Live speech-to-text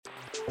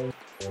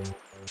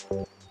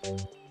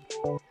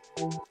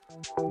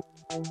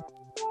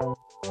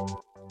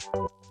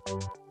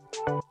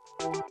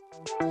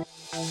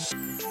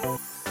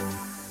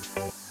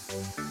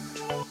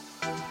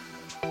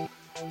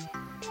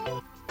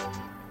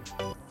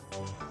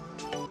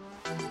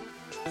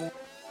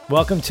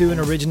Welcome to an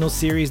original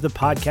series, the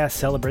podcast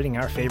celebrating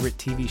our favorite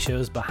TV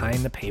shows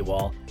behind the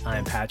paywall.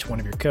 I'm Patch, one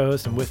of your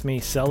co-hosts, and with me,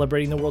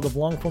 celebrating the world of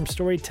long-form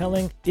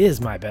storytelling,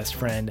 is my best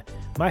friend,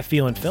 my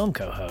Feel and Film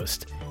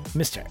co-host,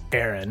 Mr.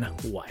 Aaron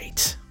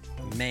White.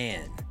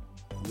 Man,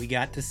 we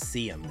got to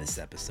see him this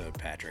episode,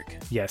 Patrick.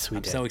 Yes, we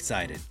did. I'm so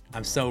excited.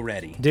 I'm so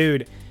ready.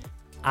 Dude,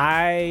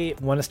 I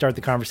want to start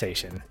the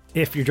conversation.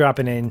 If you're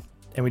dropping in,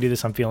 and we do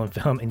this on Feel and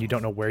Film, and you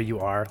don't know where you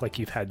are, like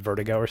you've had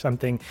vertigo or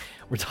something,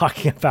 we're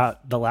talking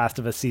about The Last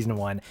of Us Season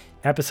 1,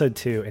 Episode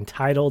 2,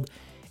 entitled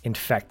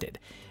Infected.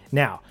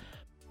 Now,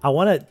 I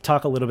want to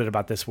talk a little bit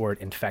about this word,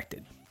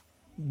 infected.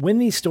 When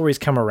these stories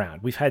come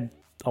around, we've had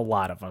a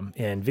lot of them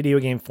in video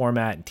game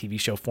format and TV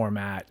show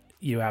format.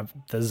 You have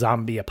the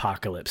zombie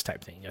apocalypse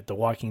type thing. You have The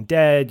Walking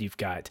Dead. You've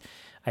got,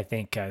 I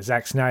think,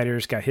 Zack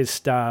Snyder's got his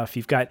stuff.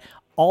 You've got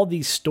all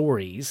these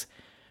stories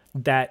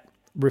that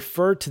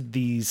refer to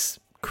these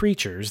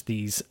creatures,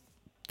 these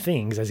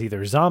things, as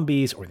either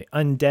zombies or the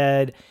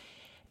undead.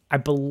 I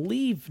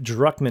believe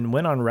Druckmann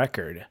went on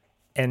record,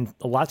 and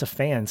lots of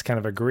fans kind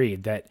of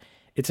agreed, that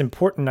it's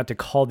important not to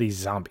call these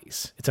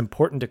zombies. It's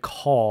important to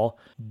call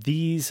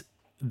these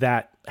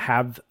that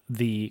have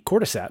the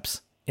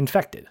cordyceps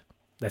infected.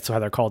 That's how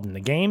they're called in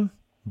the game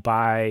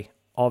by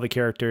all the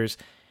characters,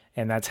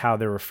 and that's how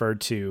they're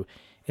referred to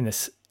in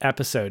this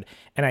episode.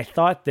 And I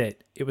thought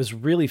that it was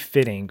really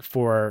fitting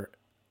for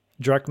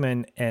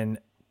Druckmann and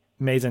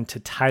Mazin to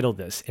title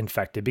this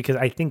Infected, because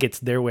I think it's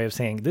their way of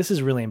saying this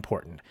is really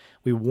important.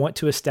 We want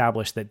to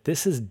establish that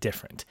this is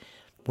different.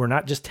 We're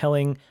not just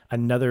telling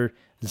another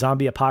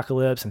zombie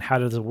apocalypse and how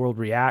does the world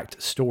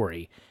react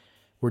story.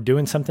 We're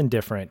doing something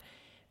different.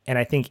 And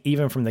I think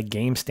even from the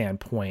game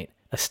standpoint,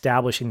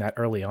 establishing that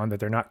early on, that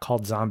they're not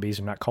called zombies,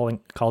 they're not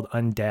called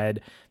undead,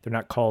 they're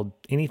not called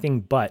anything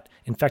but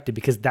infected,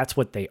 because that's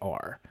what they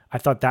are. I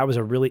thought that was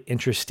a really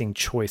interesting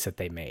choice that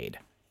they made.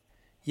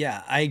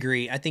 Yeah, I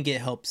agree. I think it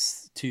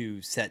helps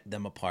to set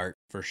them apart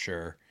for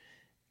sure.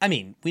 I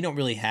mean, we don't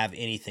really have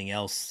anything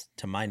else,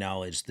 to my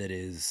knowledge, that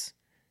is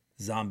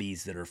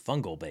zombies that are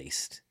fungal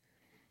based.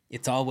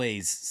 It's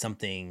always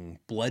something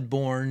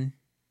bloodborne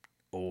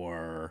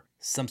or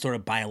some sort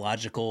of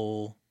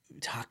biological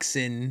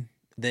toxin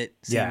that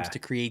seems to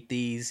create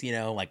these,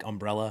 like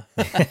Umbrella,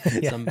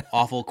 some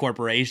awful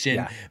corporation.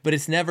 Yeah. But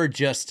it's never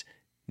just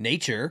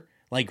nature,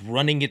 like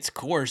running its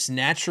course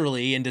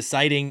naturally and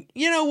deciding,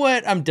 you know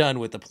what, I'm done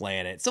with the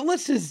planet, so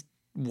let's just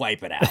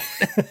wipe it out.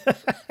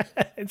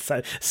 It's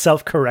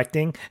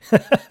self-correcting,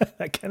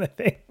 that kind of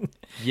thing.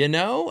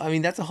 I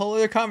mean, that's a whole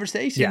other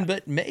conversation,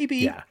 but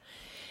maybe.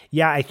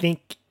 Yeah, I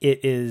think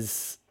it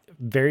is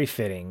very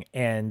fitting.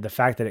 And the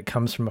fact that it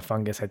comes from a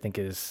fungus, I think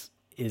is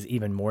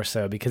even more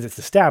so, because it's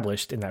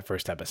established in that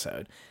first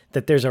episode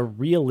that there's a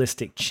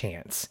realistic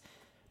chance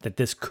that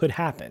this could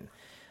happen.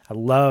 I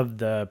love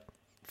the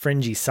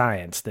fringy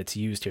science that's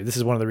used here. This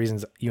is one of the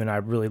reasons you and I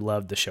really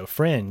loved the show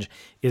Fringe,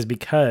 is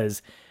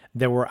because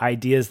there were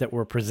ideas that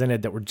were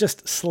presented that were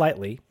just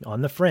slightly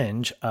on the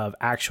fringe of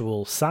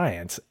actual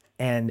science.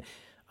 And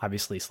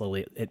obviously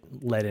slowly it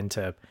led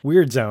into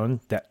Weird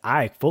Zone that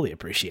I fully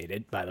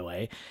appreciated, by the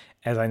way,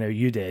 as I know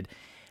you did.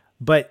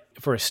 But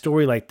for a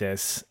story like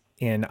this,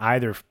 in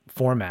either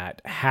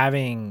format,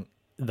 having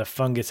the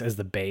fungus as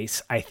the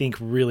base, I think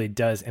really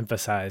does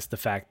emphasize the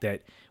fact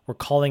that we're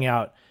calling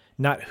out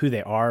not who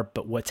they are,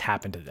 but what's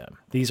happened to them.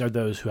 These are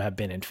those who have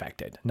been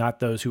infected, not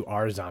those who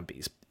are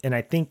zombies. And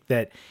I think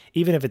that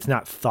even if it's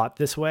not thought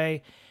this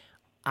way,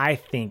 I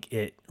think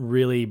it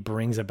really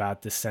brings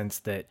about the sense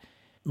that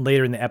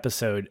later in the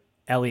episode,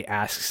 Ellie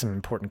asks some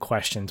important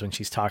questions when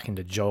she's talking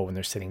to Joel when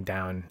they're sitting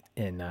down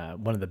in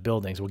one of the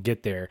buildings. We'll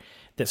get there.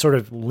 That sort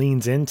of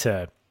leans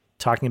into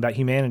talking about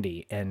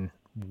humanity and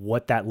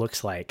what that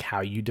looks like,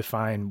 how you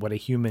define what a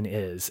human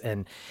is.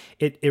 And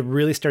it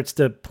really starts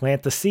to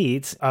plant the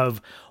seeds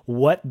of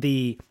what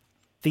the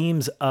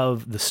themes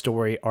of the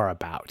story are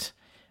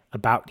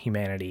about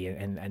humanity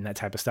and that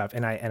type of stuff.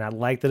 And I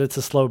like that it's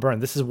a slow burn.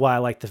 This is why I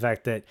like the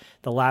fact that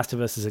The Last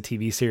of Us is a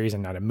TV series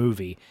and not a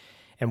movie,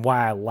 and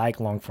why I like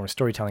long form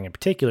storytelling in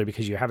particular,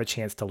 because you have a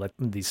chance to let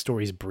these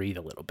stories breathe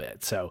a little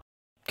bit. So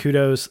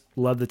kudos,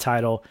 love the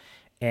title.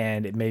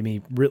 And it made me,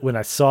 when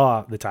I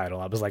saw the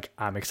title, I was like,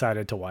 I'm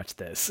excited to watch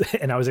this.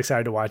 And I was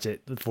excited to watch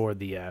it for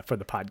the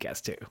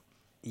podcast too.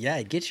 Yeah,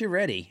 it gets you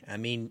ready. I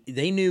mean,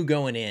 they knew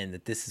going in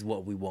that this is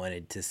what we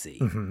wanted to see.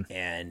 Mm-hmm.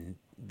 And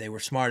they were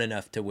smart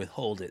enough to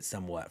withhold it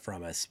somewhat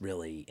from us,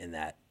 really, in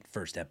that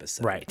first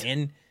episode. Right.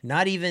 And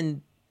not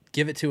even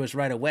give it to us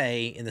right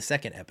away in the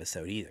second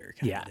episode either.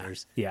 It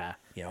works.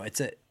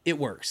 It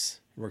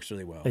works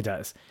really well. It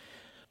does.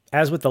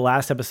 As with the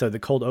last episode, the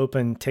cold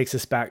open takes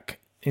us back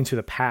into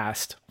the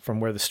past from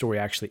where the story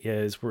actually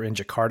is. We're in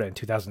Jakarta in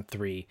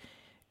 2003,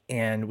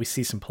 and we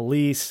see some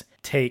police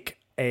take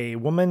a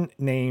woman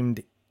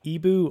named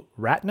Ibu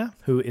Ratna,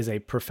 who is a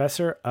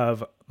professor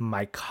of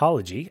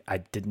mycology. I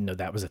didn't know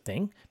that was a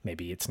thing.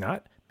 Maybe it's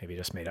not. Maybe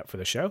just made up for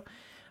the show.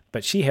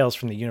 But she hails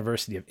from the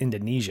University of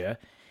Indonesia,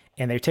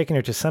 and they're taking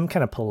her to some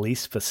kind of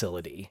police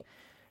facility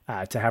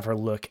to have her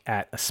look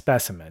at a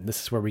specimen.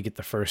 This is where we get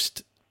the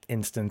first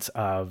instance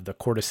of the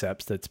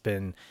cordyceps that's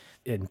been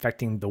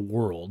infecting the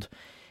world.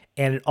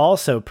 And it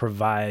also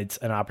provides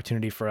an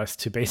opportunity for us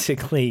to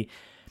basically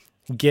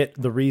get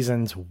the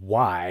reasons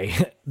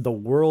why the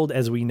world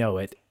as we know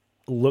it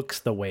looks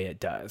the way it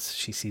does.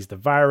 She sees the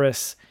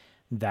virus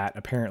that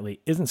apparently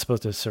isn't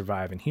supposed to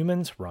survive in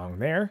humans. Wrong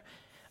there.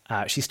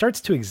 She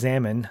starts to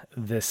examine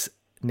this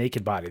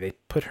naked body. They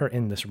put her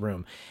in this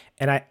room.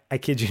 And I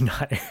kid you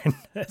not, Aaron,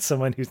 as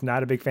someone who's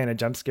not a big fan of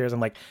jump scares, I'm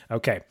like,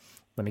 okay,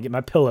 let me get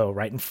my pillow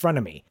right in front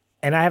of me.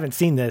 And I haven't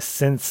seen this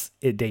since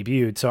it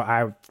debuted, so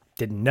I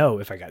didn't know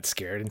if I got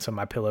scared. And so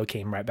my pillow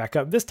came right back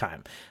up this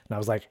time. And I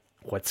was like,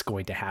 what's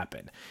going to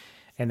happen?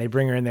 And they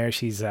bring her in there.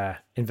 She's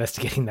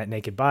investigating that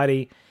naked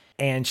body.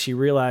 And she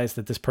realized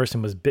that this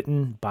person was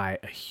bitten by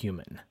a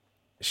human.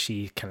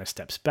 She kind of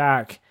steps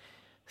back,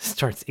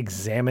 starts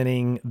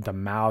examining the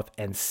mouth,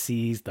 and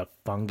sees the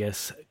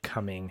fungus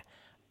coming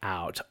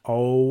out.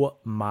 Oh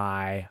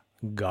my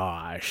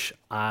gosh.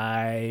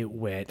 I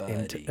went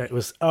into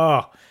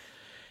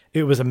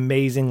it was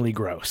amazingly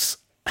gross.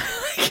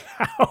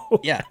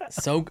 Yeah.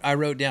 So I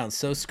wrote down,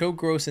 so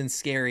gross and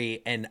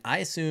scary, and I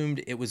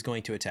assumed it was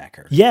going to attack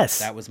her. Yes.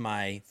 That was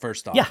my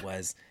first thought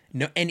was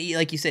no. And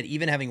like you said,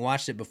 even having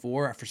watched it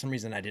before, for some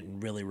reason, I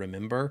didn't really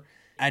remember.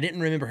 I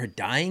didn't remember her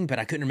dying, but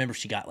I couldn't remember if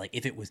she got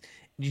if it was,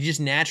 you just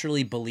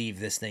naturally believe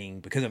this thing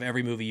because of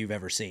every movie you've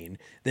ever seen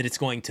that it's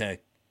going to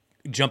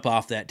jump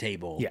off that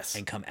table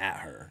and come at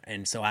her.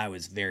 And so I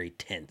was very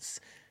tense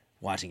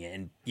watching it.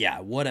 And yeah,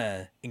 what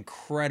a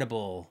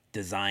incredible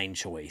design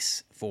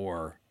choice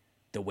for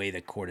the way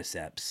the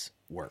cordyceps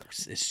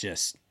works. It's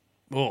just,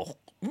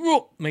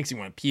 makes you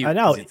want to puke. I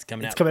know. It's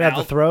coming out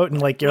the throat,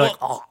 and you're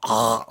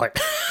like.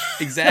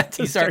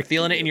 Exactly. You start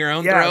feeling it in your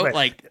own throat.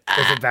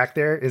 Is it back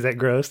there? Is that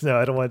gross? No,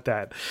 I don't want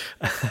that.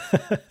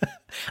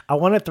 I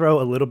want to throw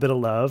a little bit of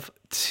love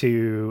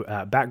to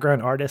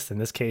background artists, in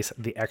this case,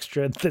 the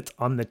extra that's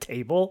on the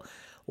table.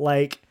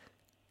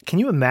 Can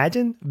you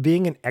imagine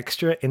being an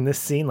extra in this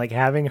scene,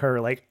 having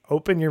her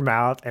open your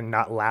mouth and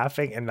not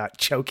laughing and not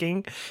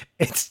choking?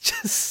 It's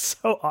just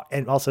so,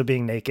 and also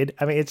being naked.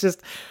 I mean, it's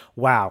just,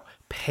 wow,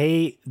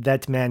 pay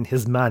that man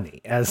his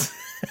money.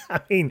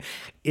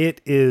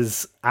 It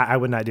is, I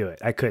would not do it.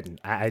 I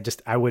couldn't.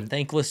 I would.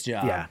 Thankless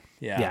job.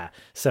 Yeah.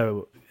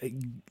 So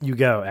you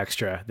go,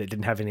 extra that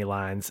didn't have any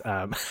lines,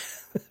 and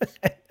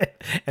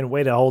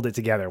way to hold it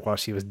together while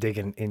she was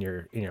digging in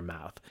your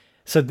mouth.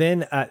 So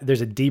then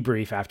there's a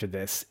debrief after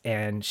this,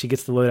 and she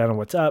gets the lowdown on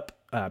what's up.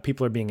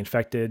 People are being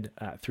infected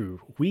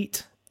through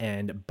wheat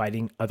and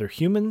biting other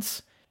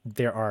humans.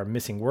 There are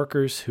missing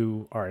workers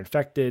who are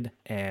infected,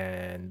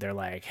 and they're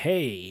like,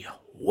 hey,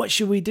 what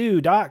should we do,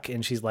 Doc?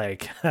 And she's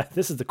like,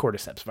 this is the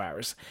cordyceps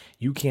virus.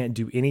 You can't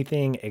do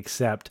anything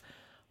except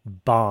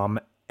bomb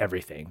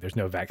everything. There's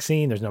no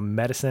vaccine. There's no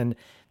medicine.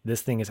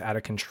 This thing is out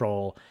of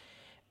control.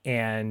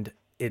 And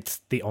it's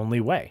the only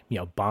way,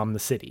 bomb the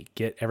city,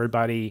 get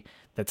everybody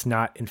that's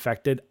not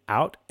infected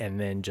out, and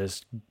then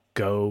just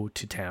go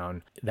to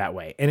town that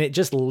way. And it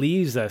just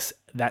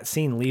that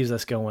scene leaves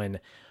us going,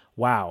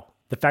 wow,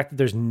 the fact that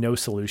there's no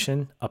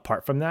solution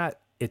apart from that,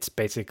 it's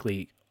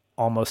basically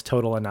almost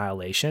total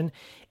annihilation.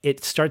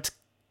 It starts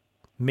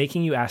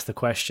making you ask the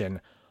question,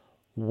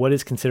 what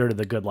is considered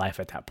the good life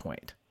at that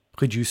point?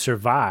 Could you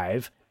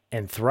survive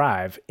and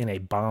thrive in a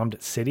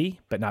bombed city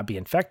but not be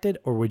infected?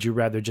 Or would you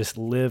rather just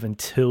live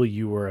until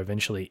you were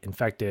eventually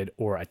infected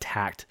or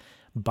attacked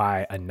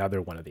by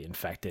another one of the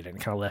infected? And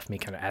it kind of left me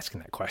kind of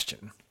asking that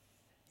question.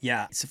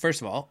 Yeah. So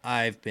first of all,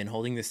 I've been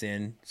holding this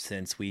in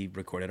since we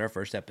recorded our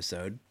first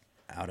episode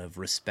out of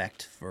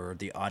respect for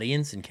the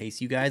audience in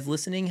case you guys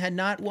listening had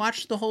not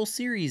watched the whole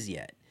series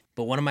yet.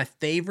 But one of my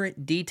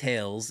favorite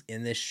details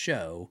in this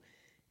show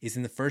is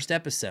in the first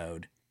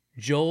episode,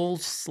 Joel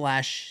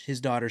 /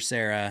 his daughter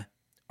Sarah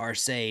are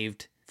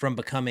saved from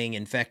becoming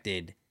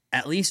infected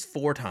at least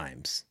 4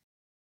 times.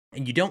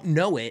 And you don't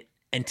know it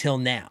until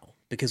now,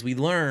 because we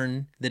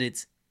learn that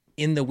it's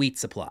in the wheat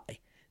supply.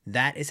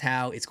 That is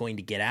how it's going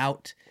to get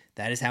out.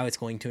 That is how it's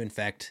going to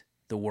infect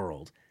the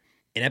world.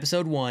 In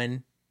episode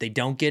 1, they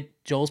don't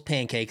get Joel's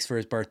pancakes for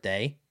his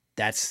birthday.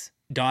 That's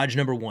dodge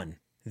number 1.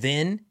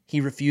 Then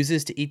he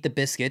refuses to eat the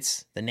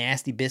biscuits, the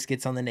nasty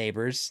biscuits on the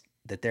neighbors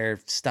that they're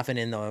stuffing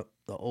in the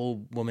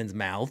old woman's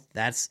mouth.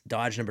 That's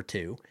dodge number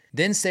 2.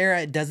 Then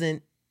Sarah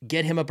doesn't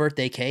get him a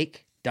birthday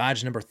cake.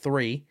 Dodge number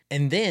 3.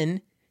 And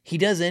then he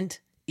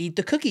doesn't eat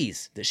the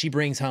cookies that she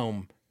brings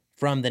home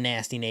from the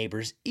nasty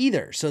neighbors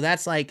either. So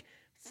that's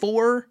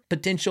 4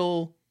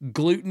 potential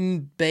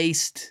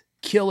gluten-based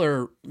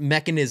killer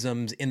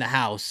mechanisms in the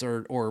house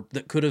or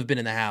that could have been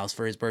in the house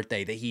for his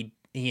birthday that he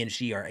and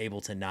she are able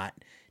to not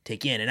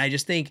take in. And I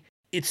just think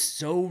it's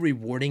so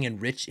rewarding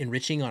and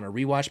enriching on a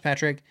rewatch,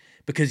 Patrick,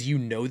 because you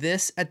know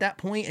this at that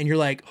point and you're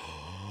like,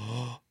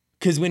 oh,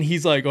 Because when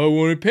he's like, I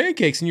wanted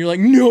pancakes, and you're like,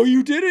 no,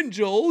 you didn't,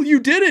 Joel.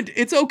 You didn't.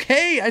 It's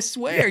okay. I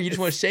swear. You just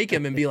want to shake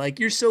him and be like,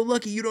 you're so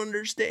lucky you don't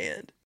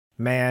understand.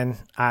 Man,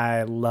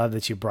 I love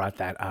that you brought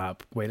that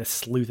up. Way to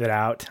sleuth it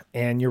out.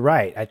 And you're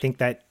right. I think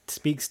that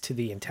speaks to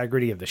the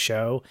integrity of the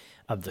show,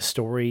 of the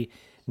story,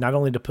 not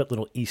only to put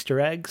little Easter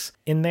eggs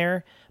in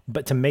there,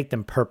 but to make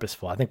them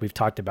purposeful. I think we've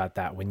talked about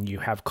that when you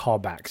have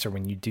callbacks or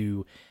when you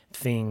do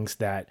things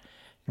that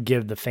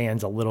give the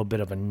fans a little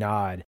bit of a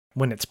nod.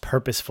 When it's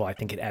purposeful, I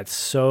think it adds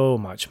so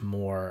much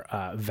more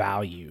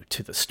value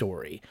to the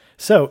story.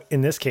 So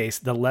in this case,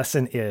 the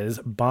lesson is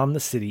bomb the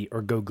city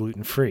or go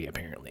gluten-free,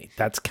 apparently.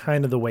 That's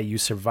kind of the way you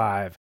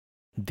survive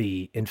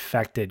the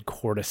infected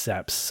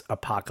cordyceps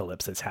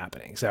apocalypse that's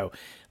happening. So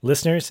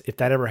listeners, if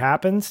that ever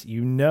happens,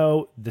 you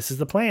know this is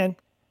the plan.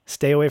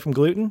 Stay away from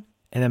gluten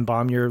and then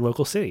bomb your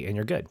local city and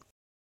you're good.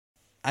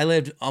 I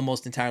lived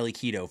almost entirely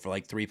keto for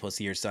like 3+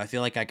 years, so I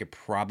feel like I could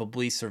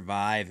probably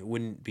survive. It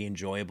wouldn't be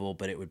enjoyable,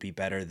 but it would be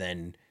better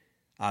than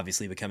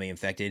obviously becoming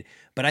infected.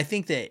 But I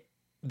think that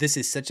this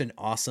is such an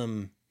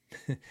awesome,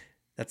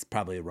 that's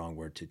probably a wrong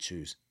word to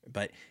choose,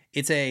 but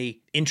it's a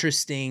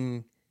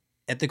interesting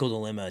ethical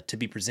dilemma to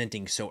be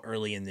presenting so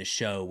early in this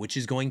show, which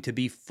is going to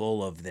be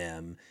full of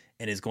them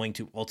and is going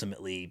to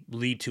ultimately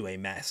lead to a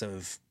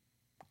massive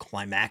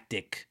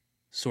climactic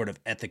sort of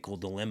ethical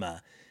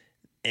dilemma.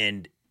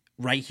 And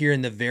right here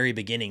in the very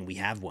beginning, we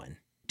have one.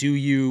 Do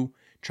you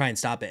try and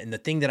stop it? And the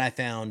thing that I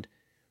found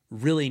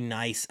really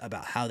nice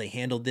about how they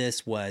handled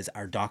this was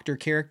our doctor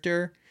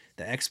character,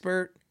 the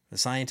expert, the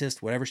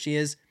scientist, whatever she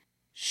is,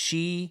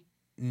 she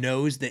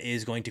knows that it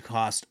is going to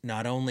cost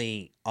not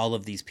only all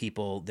of these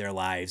people their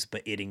lives,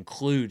 but it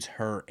includes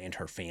her and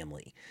her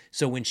family.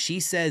 So when she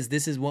says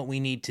this is what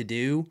we need to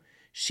do,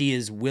 she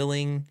is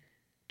willing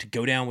to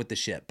go down with the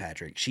ship,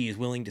 Patrick. She is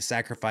willing to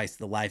sacrifice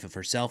the life of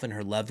herself and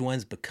her loved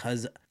ones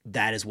because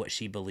that is what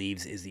she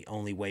believes is the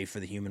only way for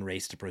the human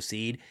race to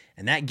proceed.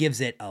 And that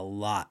gives it a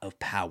lot of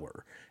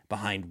power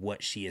behind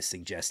what she is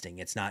suggesting.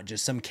 It's not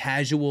just some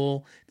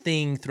casual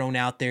thing thrown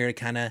out there to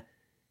kind of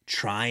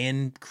try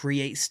and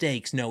create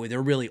stakes. No,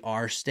 there really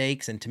are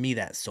stakes. And to me,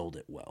 that sold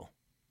it well.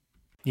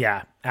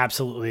 Yeah,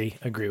 absolutely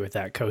agree with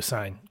that.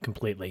 Cosign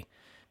completely.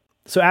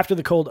 So after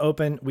the cold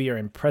open, we are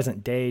in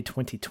present day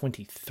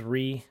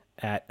 2023.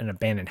 At an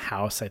abandoned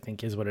house, I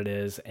think is what it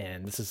is.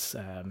 And this is,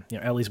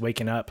 Ellie's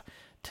waking up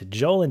to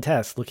Joel and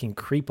Tess looking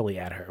creepily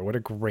at her. What a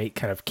great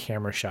kind of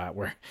camera shot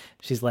where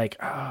she's like,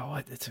 oh,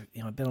 what? It's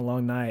been a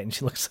long night. And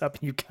she looks up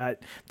and you got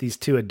these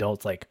two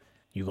adults like,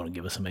 you going to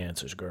give us some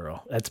answers,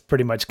 girl. That's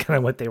pretty much kind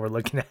of what they were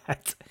looking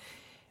at.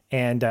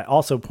 And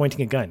also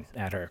pointing a gun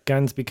at her.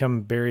 Guns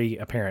become very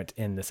apparent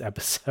in this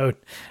episode,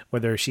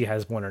 whether she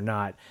has one or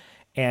not.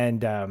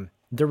 And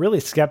they're really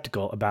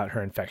skeptical about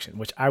her infection,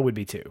 which I would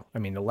be too. I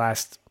mean, the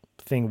last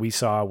thing we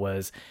saw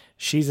was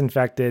she's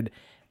infected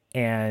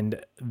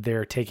and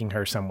they're taking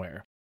her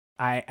somewhere.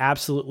 I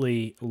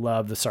absolutely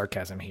love the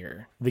sarcasm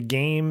here. The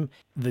game,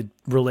 the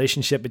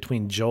relationship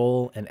between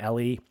Joel and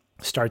Ellie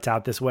starts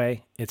out this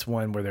way. It's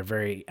one where they're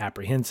very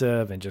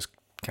apprehensive and just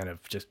kind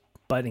of just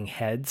butting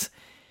heads.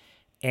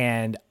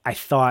 And I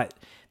thought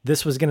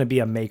this was going to be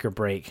a make or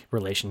break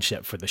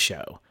relationship for the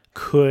show.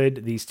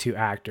 Could these two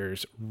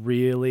actors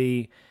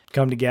really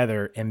come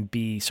together and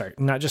be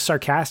not just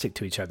sarcastic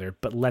to each other,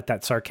 but let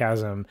that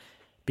sarcasm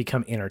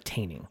become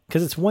entertaining?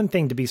 Because it's one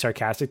thing to be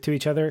sarcastic to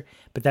each other,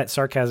 but that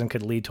sarcasm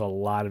could lead to a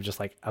lot of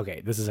just like,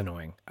 okay, this is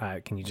annoying.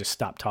 Can you just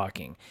stop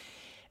talking?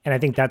 And I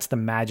think that's the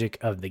magic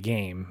of the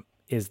game,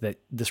 is that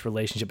this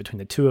relationship between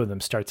the two of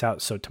them starts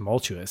out so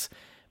tumultuous,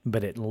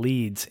 but it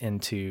leads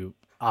into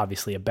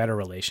obviously a better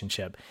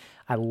relationship.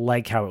 I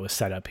like how it was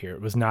set up here.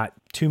 It was not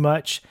too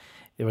much.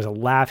 There was a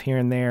laugh here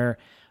and there,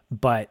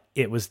 but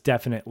it was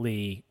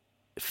definitely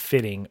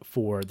fitting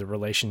for the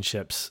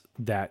relationships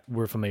that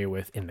we're familiar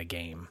with in the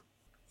game.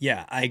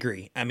 Yeah, I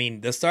agree. I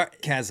mean, the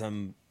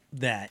sarcasm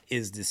that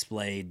is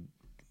displayed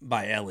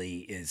by Ellie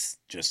is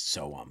just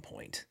so on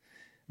point.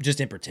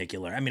 Just in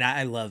particular. I mean,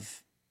 I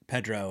love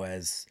Pedro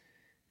as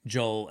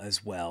Joel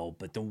as well,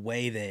 but the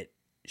way that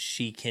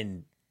she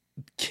can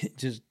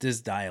just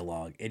this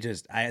dialogue,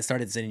 I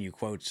started sending you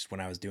quotes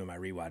when I was doing my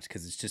rewatch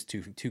because it's just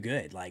too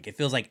good. Like, it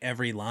feels like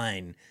every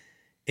line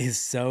is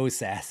so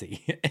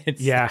sassy.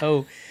 It's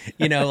so,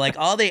 like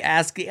all they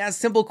ask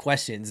simple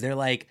questions. They're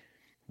like,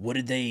 what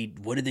did they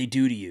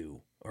do to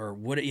you? Or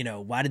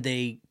why did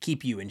they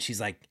keep you? And she's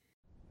like,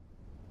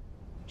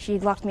 she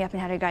locked me up and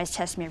had her guys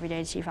test me every day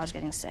to see if I was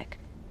getting sick.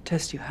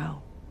 Test you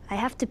how? I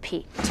have to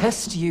pee.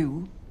 Test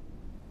you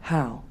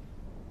how?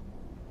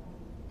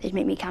 They'd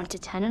make me count to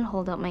 10 and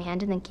hold out my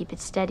hand and then keep it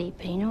steady.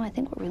 But I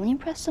think what really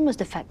impressed them was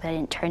the fact that I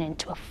didn't turn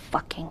into a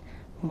fucking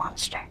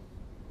monster.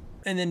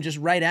 And then just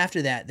right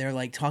after that, they're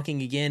like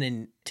talking again,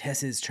 and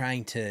Tess is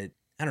trying to,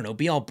 I don't know,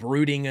 be all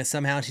brooding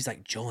somehow. She's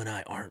like, Joel and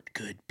I aren't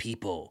good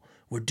people.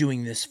 We're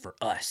doing this for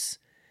us.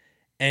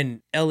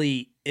 And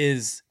Ellie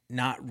is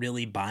not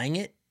really buying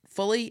it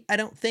fully, I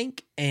don't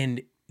think.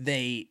 And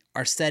they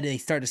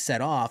start to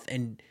set off.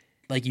 And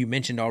like you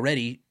mentioned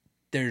already,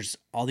 there's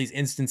all these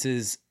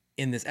instances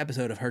in this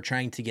episode of her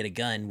trying to get a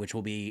gun, which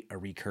will be a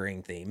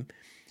recurring theme.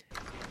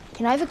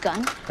 Can I have a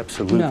gun?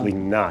 Absolutely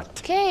not.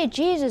 Okay,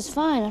 Jesus,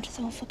 fine. I'll just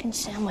throw a fucking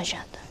sandwich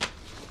at them.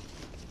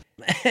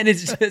 And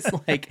it's just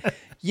like,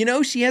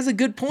 she has a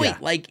good point. Yeah.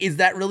 Like, is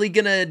that really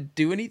gonna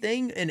do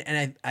anything?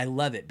 And I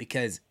love it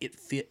because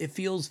it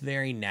feels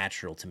very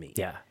natural to me.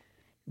 Yeah.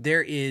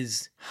 There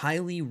is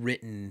highly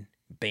written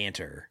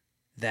banter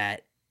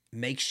that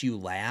makes you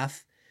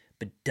laugh,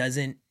 but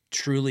doesn't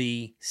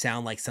truly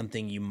sound like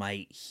something you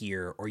might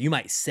hear or you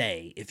might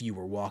say if you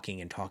were walking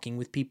and talking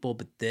with people.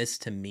 But this,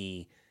 to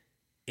me,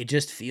 it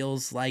just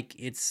feels like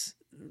it's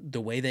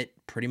the way that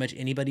pretty much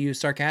anybody who's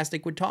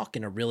sarcastic would talk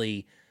in a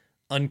really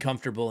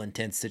uncomfortable,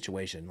 intense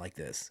situation like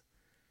this.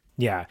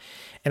 Yeah.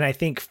 And I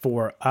think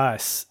for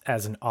us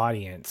as an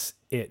audience,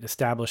 it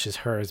establishes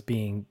her as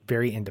being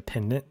very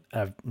independent,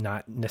 of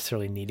not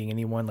necessarily needing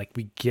anyone. Like,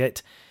 we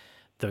get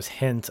those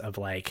hints of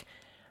like,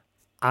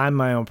 I'm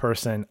my own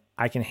person.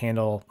 I can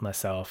handle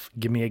myself.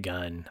 Give me a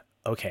gun.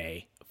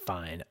 Okay,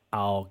 fine.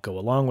 I'll go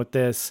along with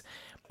this.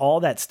 All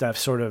that stuff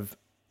sort of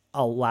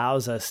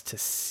allows us to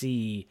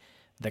see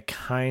the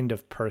kind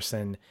of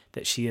person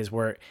that she is,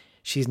 where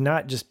she's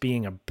not just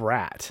being a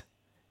brat.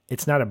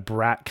 It's not a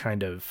brat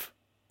kind of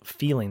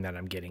feeling that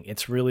I'm getting.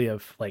 It's really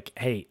of like,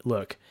 hey,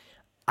 look,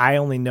 I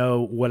only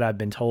know what I've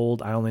been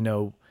told. I only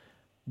know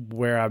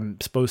where I'm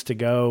supposed to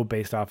go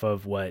based off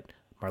of what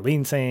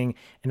Marlene's saying,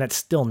 and that's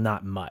still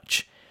not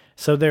much.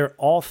 So they're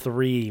all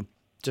three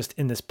just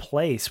in this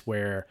place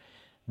where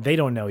they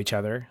don't know each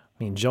other.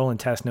 I mean, Joel and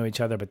Tess know each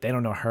other, but they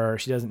don't know her.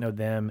 She doesn't know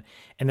them.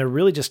 And they're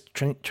really just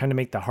trying to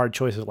make the hard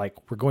choices,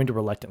 like, we're going to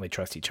reluctantly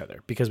trust each other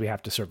because we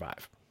have to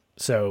survive.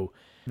 So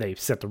they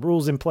set the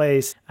rules in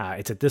place.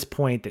 It's at this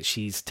point that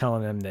she's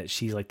telling them that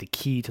she's like the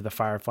key to the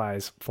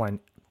Fireflies flying.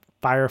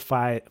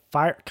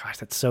 Gosh,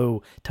 that's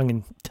so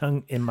tongue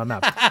in my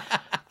mouth.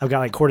 I've got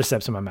like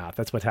cordyceps in my mouth.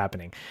 That's what's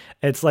happening.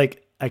 It's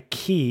like a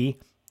key.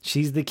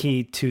 She's the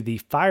key to the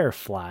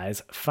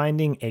Fireflies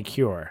finding a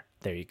cure.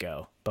 There you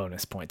go.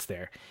 Bonus points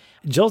there.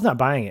 Joel's not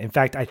buying it. In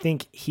fact, I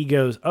think he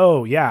goes,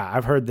 oh yeah,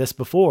 I've heard this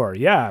before.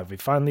 Yeah, we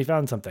finally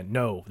found something.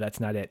 No, that's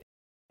not it.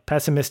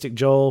 Pessimistic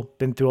Joel,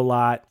 been through a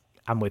lot.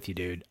 I'm with you,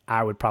 dude.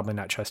 I would probably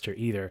not trust her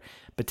either.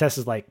 But Tess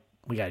is like,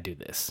 we got to do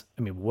this.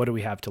 I mean, what do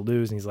we have to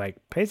lose? And he's like,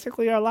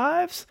 basically our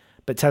lives.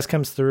 But Tess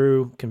comes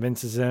through,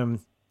 convinces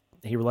him.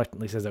 He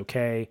reluctantly says,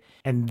 okay.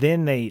 And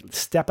then they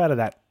step out of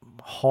that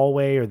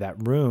hallway or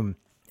that room.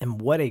 And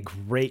what a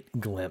great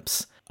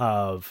glimpse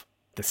of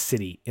the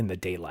city in the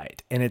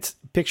daylight. And it's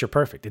picture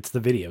perfect. It's the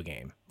video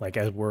game. Like,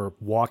 as we're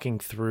walking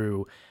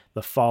through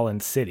the fallen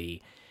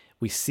city,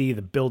 we see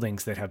the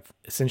buildings that have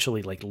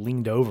essentially like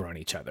leaned over on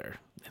each other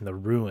and the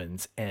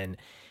ruins. And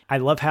I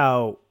love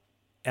how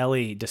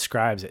Ellie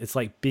describes it. It's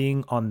like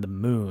being on the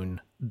moon,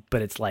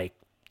 but it's like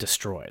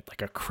destroyed,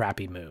 like a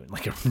crappy moon,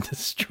 like a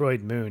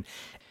destroyed moon.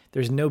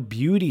 There's no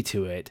beauty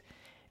to it.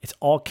 It's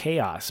all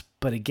chaos.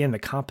 But again, the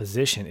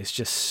composition is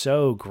just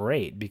so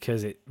great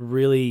because it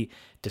really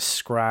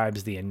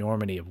describes the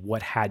enormity of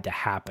what had to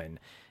happen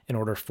in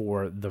order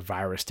for the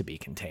virus to be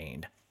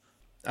contained.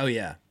 Oh,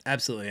 yeah,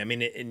 absolutely. I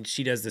mean, and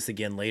she does this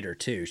again later,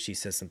 too. She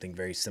says something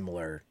very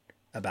similar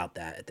about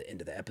that at the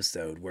end of the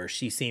episode, where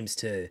she seems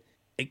to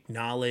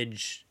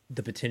acknowledge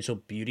the potential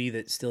beauty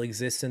that still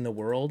exists in the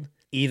world,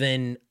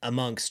 even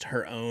amongst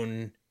her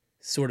own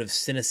sort of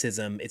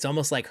cynicism. It's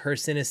almost like her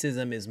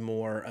cynicism is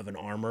more of an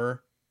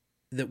armor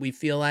that we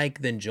feel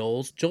like than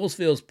Joel's. Joel's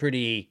feels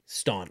pretty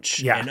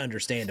staunch and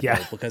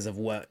understandable because of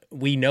what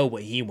we know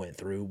what he went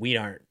through. We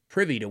aren't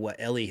privy to what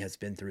Ellie has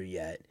been through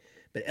yet.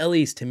 But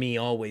Ellie's, to me,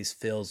 always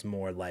feels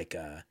more like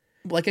a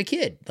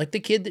kid, like the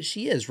kid that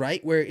she is,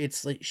 right? Where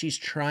it's like she's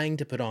trying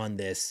to put on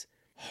this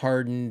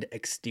hardened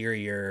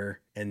exterior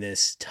and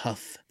this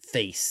tough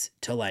face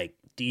to like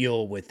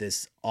deal with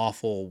this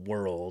awful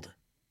world.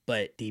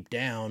 But deep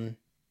down,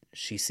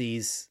 she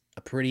sees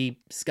a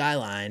pretty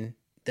skyline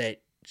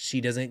that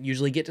she doesn't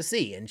usually get to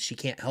see, and she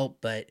can't help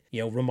but,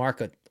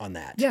 remark on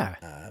that. Yeah.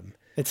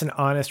 It's an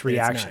honest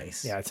reaction.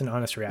 Nice. Yeah, it's an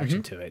honest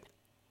reaction to it.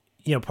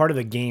 Part of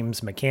the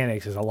game's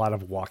mechanics is a lot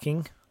of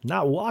walking,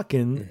 not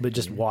walking, but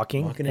just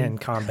walking and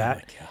combat.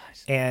 Oh my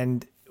gosh.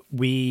 And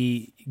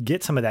we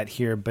get some of that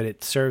here, but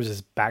it serves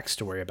as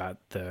backstory about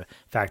the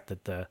fact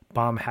that the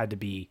bomb had to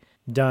be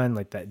done,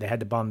 like that they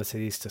had to bomb the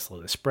cities to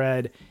slow the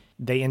spread.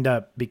 They end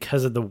up,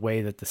 because of the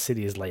way that the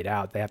city is laid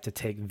out, they have to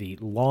take the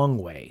long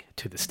way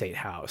to the State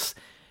House,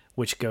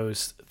 which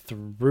goes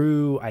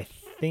through, I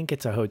think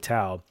it's a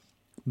hotel,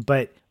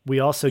 but we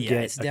also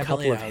get a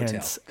couple of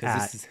hints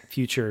at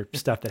future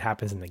stuff that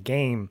happens in the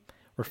game,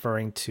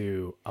 referring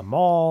to a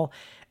mall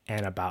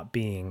and about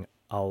being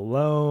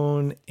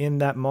alone in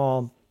that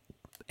mall.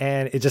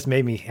 And it just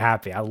made me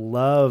happy. I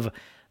love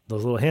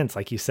those little hints,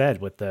 like you said,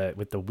 with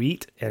the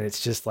wheat. And it's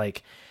just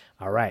like,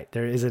 all right,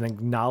 there is an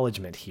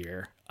acknowledgement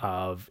here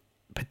of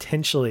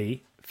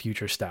potentially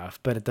future stuff,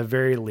 but at the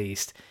very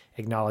least,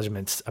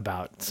 acknowledgments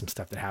about some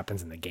stuff that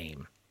happens in the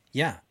game.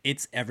 Yeah,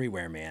 it's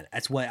everywhere, man.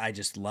 That's what I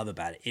just love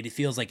about it. It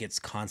feels like it's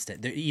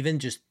constant. There, even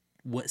just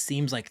what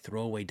seems like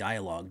throwaway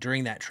dialogue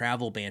during that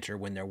travel banter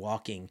when they're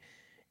walking,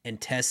 and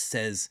Tess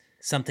says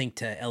something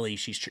to Ellie.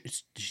 She's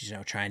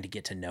trying to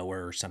get to know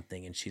her or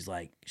something, and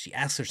she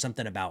asks her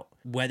something about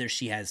whether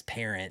she has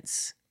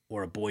parents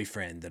or a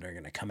boyfriend that are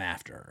going to come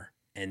after her.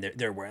 And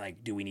they're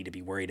like, do we need to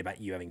be worried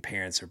about you having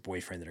parents or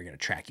boyfriend that are going to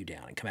track you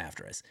down and come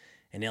after us?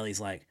 And Ellie's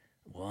like,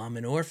 well, I'm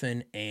an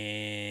orphan,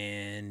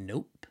 and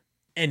nope.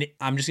 And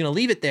I'm just going to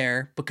leave it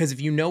there, because if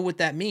you know what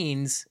that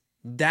means,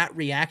 that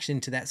reaction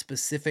to that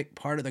specific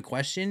part of the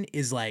question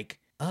is like,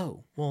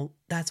 oh, well,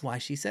 that's why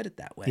she said it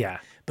that way. Yeah.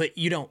 But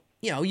you don't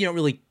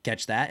really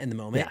catch that in the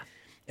moment. Yeah.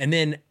 And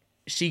then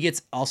she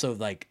gets also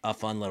like a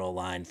fun little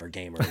line for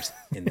gamers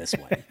in this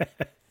one,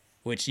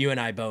 which you and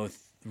I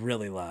both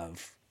really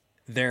love.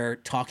 They're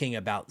talking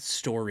about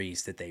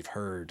stories that they've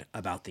heard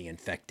about the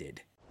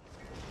infected.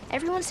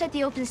 Everyone said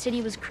the open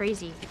city was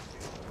crazy.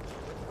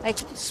 Like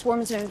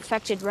swarms of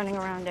infected running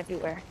around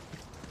everywhere.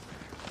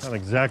 Not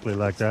exactly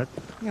like that.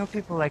 You know,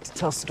 people like to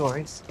tell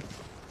stories.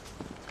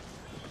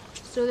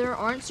 So there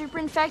aren't super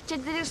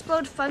infected that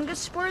explode fungus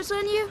spores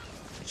on you?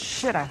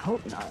 Shit, I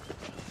hope not.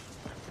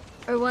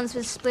 Or ones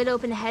with split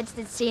open heads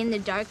that see in the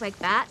dark like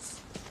bats?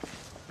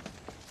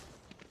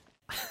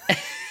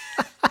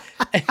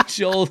 And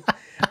Joel,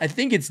 I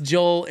think it's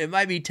Joel. It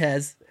might be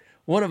Tess.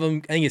 One of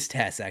them, I think it's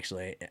Tess,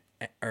 actually.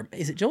 Or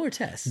is it Joel or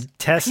Tess?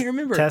 Tess, I can't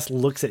remember. Tess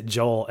looks at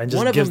Joel and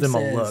One just of gives them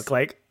them a says- look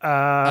like,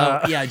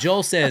 Oh, yeah,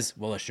 Joel says,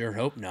 well, I sure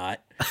hope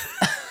not.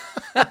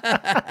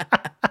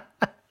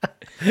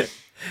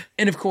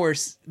 And of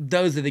course,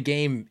 those are the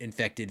game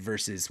infected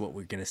versus what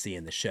we're going to see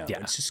in the show. Yeah.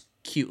 It's just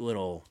cute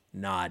little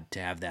nod to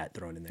have that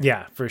thrown in there.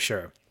 yeah, for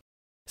sure.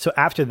 So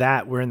after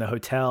that, we're in the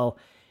hotel.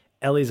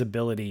 Ellie's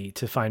ability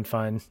to find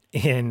fun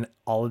in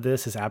all of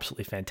this is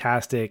absolutely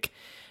fantastic.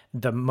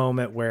 The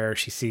moment where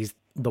she sees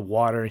the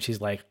water and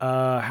she's like,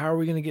 how are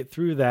we going to get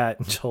through that?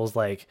 And Joel's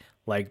like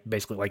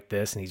basically like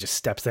this. And he just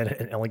steps in it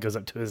and Ellie goes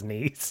up to his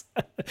knees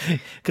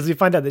because we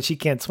find out that she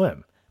can't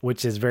swim,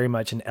 which is very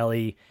much an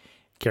Ellie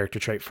character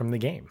trait from the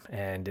game.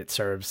 And it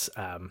serves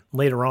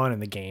later on in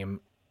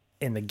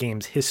the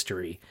game's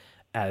history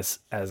as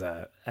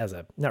a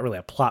not really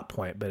a plot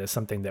point, but as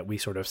something that we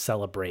sort of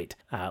celebrate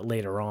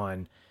later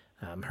on,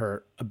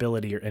 her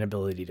ability or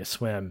inability to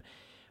swim.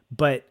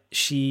 But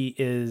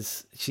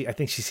I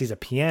think she sees a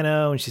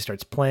piano and she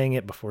starts playing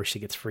it before she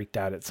gets freaked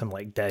out at some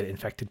like dead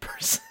infected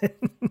person.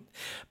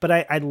 But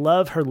I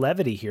love her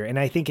levity here. And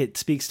I think it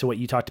speaks to what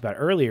you talked about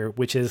earlier,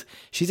 which is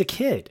she's a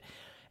kid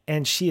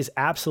and she is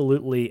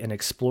absolutely an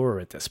explorer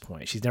at this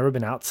point. She's never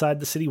been outside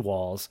the city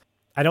walls.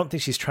 I don't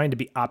think she's trying to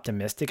be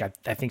optimistic.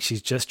 I think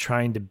she's just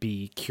trying to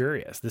be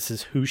curious. This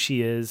is who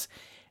she is.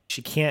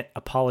 She can't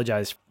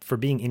apologize for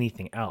being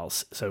anything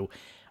else. So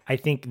I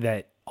think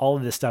that all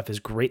of this stuff is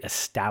great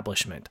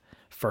establishment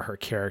for her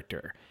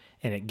character.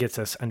 And it gets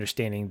us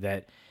understanding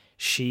that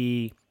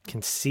she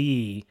can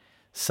see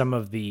some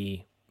of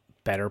the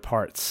better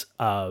parts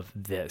of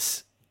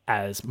this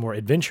as more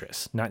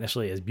adventurous, not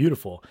necessarily as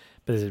beautiful,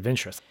 but as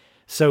adventurous.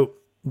 So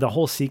the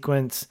whole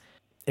sequence,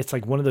 it's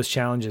like one of those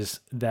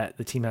challenges that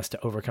the team has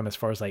to overcome as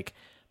far as like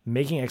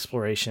making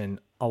exploration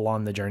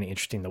along the journey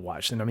interesting to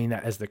watch. And I mean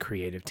that as the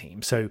creative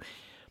team. So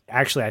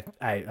actually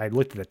I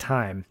looked at the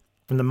time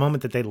from the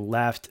moment that they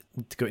left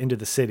to go into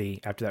the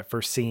city after that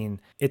first scene.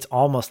 It's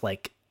almost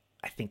like,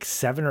 I think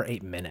 7 or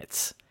 8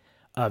 minutes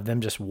of them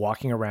just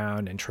walking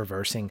around and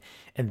traversing.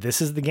 And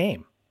this is the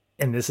game.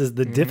 And this is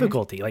the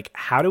difficulty. Like,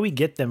 how do we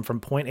get them from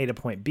point A to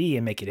point B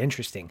and make it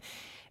interesting?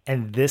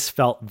 And this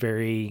felt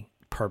very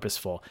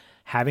purposeful.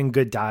 Having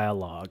good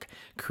dialogue,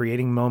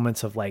 creating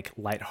moments of like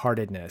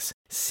lightheartedness,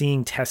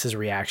 seeing Tess's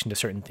reaction to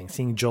certain things,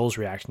 seeing Joel's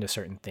reaction to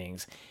certain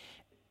things.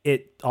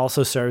 It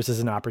also serves as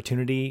an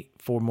opportunity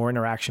for more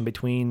interaction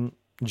between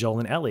Joel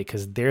and Ellie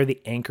because they're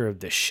the anchor of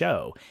the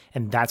show.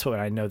 And that's what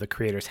I know the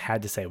creators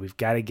had to say. We've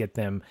got to get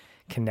them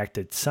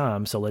connected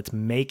some. So let's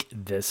make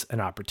this an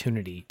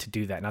opportunity to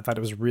do that. And I thought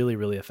it was really,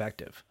 really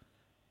effective.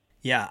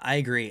 Yeah, I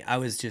agree. I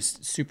was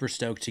just super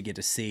stoked to get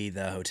to see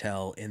the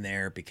hotel in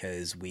there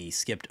because we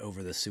skipped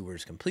over the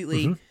sewers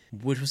completely,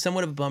 which was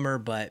somewhat of a bummer.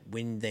 But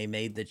when they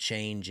made the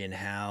change in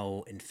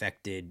how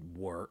infected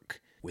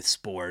work with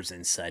spores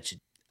and such,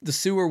 the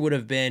sewer would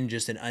have been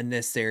just an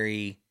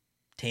unnecessary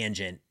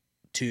tangent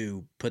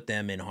to put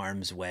them in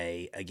harm's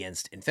way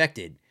against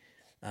infected,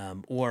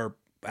 or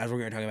as we're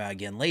going to talk about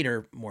again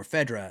later, more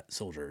Fedra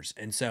soldiers.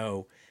 And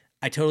so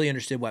I totally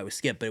understood why it was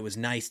skipped, but it was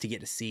nice to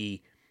get to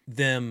see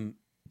them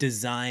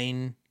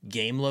design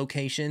game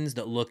locations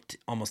that looked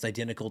almost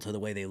identical to the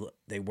way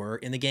they were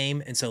in the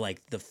game. And so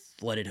like the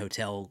flooded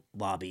hotel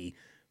lobby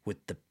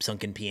with the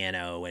sunken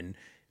piano and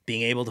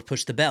being able to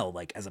push the bell,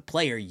 like as a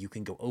player, you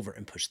can go over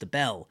and push the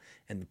bell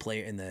and the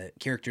player and the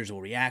characters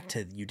will react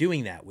to you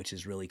doing that, which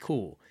is really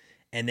cool.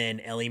 And then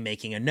Ellie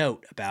making a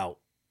note about,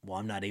 well,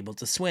 I'm not able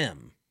to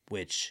swim,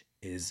 which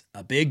is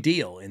a big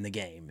deal in the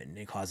game. And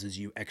it causes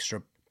you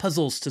extra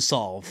puzzles to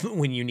solve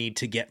when you need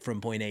to get from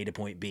point A to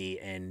point B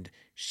and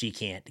she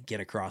can't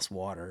get across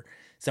water.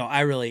 So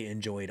I really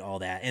enjoyed all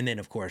that. And then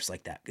of course,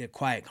 like that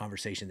quiet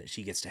conversation that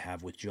she gets to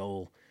have with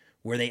Joel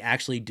where they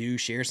actually do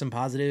share some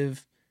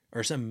positive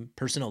or some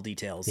personal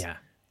details Yeah.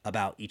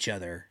 about each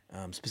other,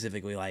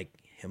 specifically like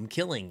him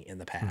killing in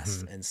the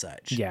past and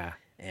such. Yeah.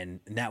 And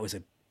that was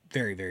a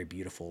very, very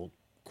beautiful,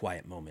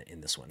 quiet moment in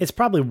this one. It's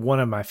probably one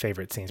of my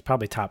favorite scenes,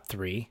 probably top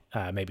 3,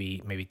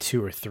 maybe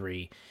 2 or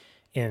 3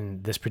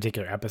 in this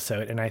particular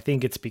episode. And I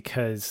think it's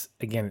because,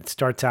 again, it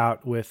starts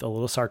out with a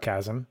little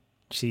sarcasm.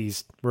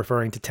 She's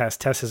referring to Tess.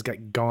 Tess has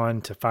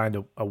gone to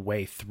find a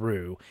way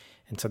through.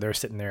 And so they're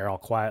sitting there all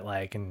quiet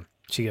like, and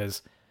she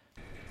goes,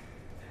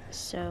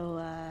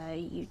 So,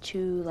 you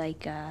two,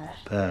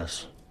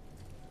 Pass.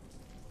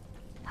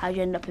 how'd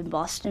you end up in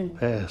Boston?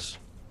 Pass.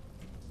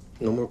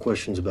 No more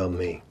questions about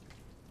me.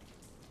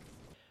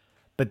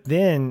 but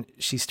then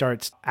she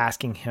starts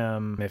asking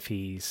him if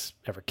he's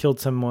ever killed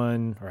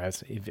someone or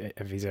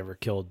if he's ever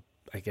killed,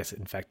 I guess,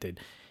 infected.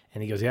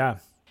 And he goes, yeah.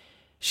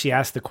 She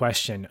asked the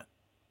question,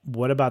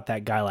 what about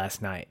that guy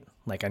last night?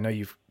 Like, I know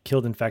you've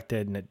killed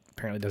infected and it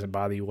apparently doesn't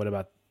bother you. What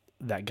about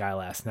that guy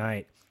last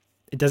night?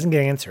 It doesn't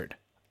get answered.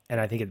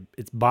 And I think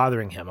it's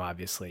bothering him,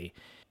 obviously.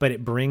 But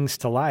it brings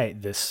to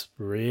light this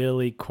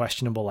really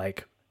questionable,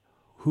 like,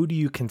 who do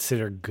you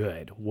consider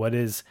good?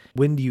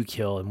 When do you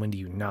kill and when do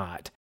you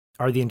not?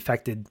 Are the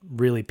infected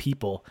really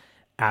people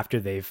after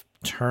they've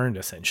turned,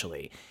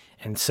 essentially?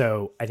 And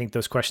so I think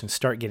those questions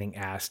start getting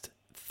asked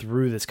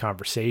through this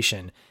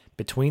conversation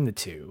between the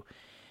two.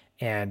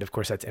 And of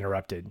course, that's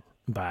interrupted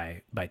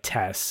by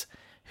Tess,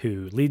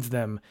 who leads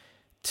them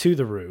to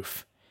the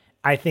roof.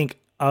 I think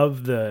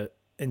of the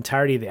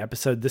entirety of the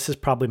episode, this is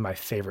probably my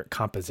favorite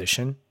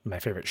composition, my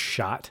favorite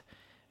shot,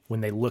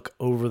 when they look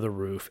over the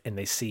roof and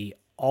they see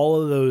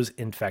all of those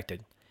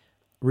infected,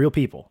 real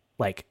people,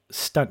 like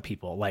stunt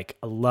people. Like,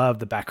 I love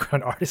the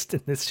background artist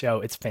in this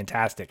show. It's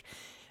fantastic.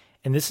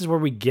 And this is where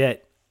we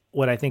get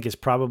what I think is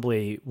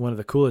probably one of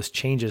the coolest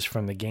changes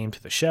from the game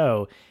to the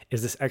show,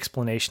 is this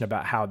explanation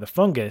about how the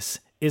fungus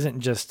isn't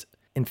just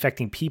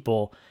infecting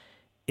people,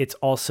 it's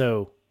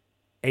also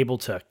able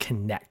to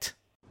connect.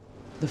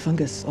 The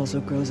fungus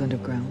also grows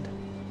underground.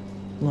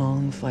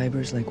 Long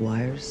fibers like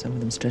wires, some of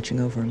them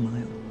stretching over a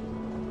mile.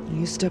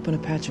 You step on a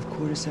patch of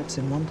cordyceps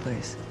in one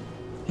place,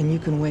 and you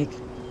can wake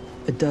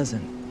a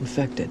dozen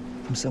infected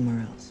from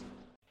somewhere else.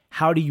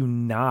 How do you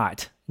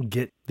not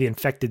get the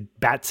infected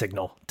bat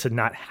signal to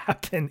not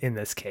happen in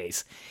this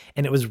case?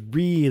 And it was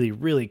really,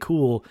 really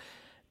cool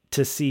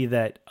to see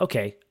that,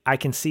 okay, I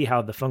can see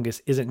how the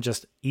fungus isn't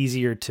just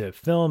easier to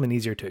film and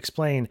easier to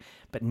explain,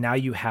 but now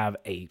you have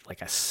a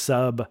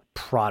sub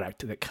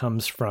product that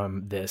comes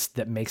from this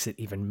that makes it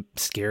even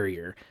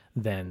scarier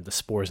than the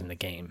spores in the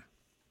game.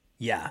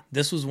 Yeah,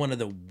 this was one of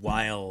the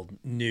wild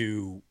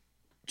new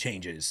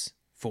changes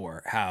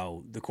for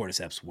how the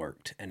cordyceps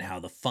worked and how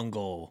the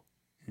fungal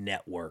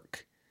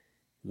network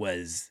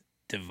was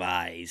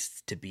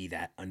devised to be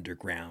that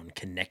underground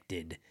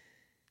connected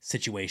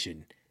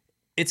situation.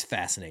 It's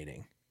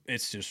fascinating.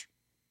 It's just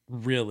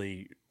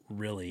really,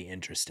 really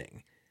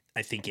interesting.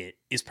 I think it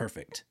is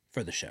perfect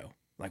for the show.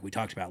 Like we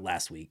talked about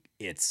last week,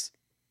 it's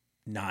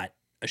not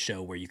a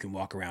show where you can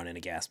walk around in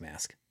a gas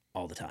mask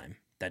all the time.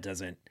 That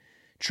doesn't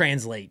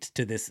translate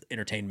to this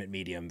entertainment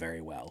medium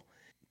very well.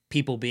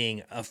 People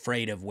being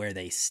afraid of where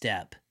they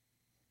step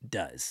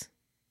does.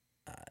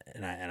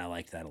 And I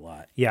like that a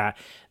lot. Yeah.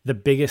 The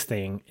biggest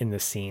thing in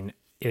this scene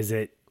is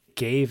it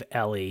gave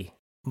Ellie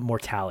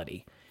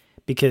mortality,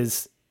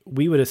 because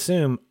we would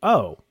assume,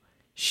 oh,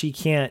 she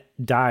can't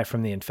die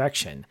from the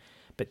infection.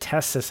 But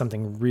Tess says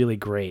something really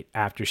great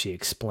after she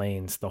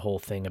explains the whole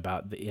thing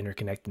about the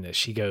interconnectedness.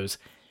 She goes,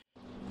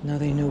 Now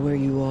they know where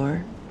you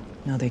are,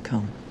 now they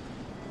come.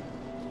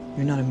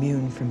 You're not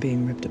immune from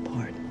being ripped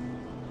apart.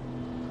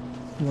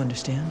 You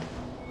understand?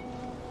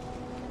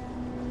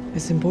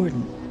 It's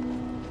important.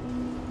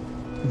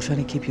 I'm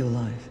trying to keep you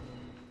alive.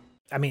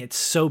 I mean, it's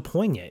so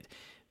poignant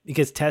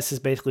because Tess is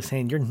basically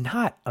saying you're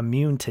not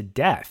immune to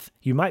death.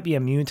 You might be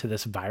immune to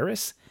this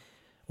virus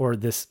or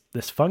this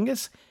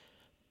fungus,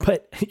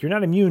 but you're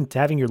not immune to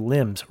having your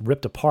limbs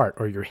ripped apart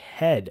or your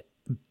head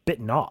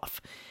bitten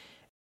off.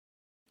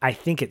 I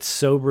think it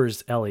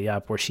sobers Ellie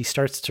up where she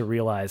starts to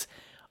realize,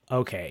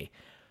 okay,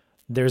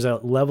 there's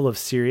a level of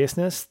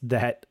seriousness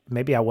that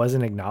maybe I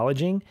wasn't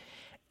acknowledging.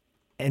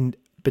 And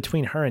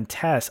between her and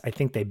Tess, I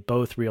think they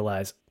both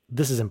realize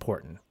this is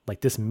important.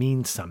 Like, this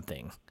means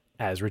something,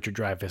 as Richard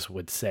Dreyfuss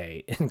would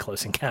say in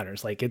Close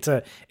Encounters. Like, it's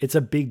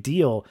a big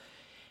deal.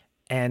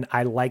 And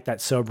I like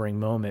that sobering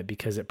moment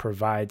because it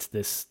provides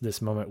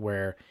this moment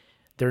where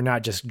they're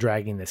not just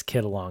dragging this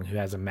kid along who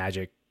has a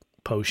magic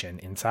potion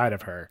inside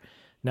of her.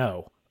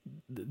 No,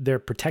 they're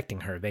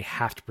protecting her. They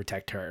have to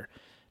protect her,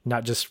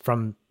 not just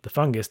from the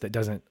fungus that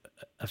doesn't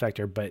affect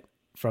her, but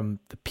from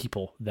the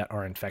people that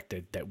are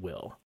infected that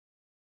will.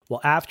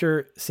 Well,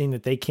 after seeing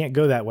that they can't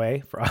go that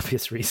way for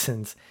obvious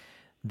reasons,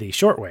 the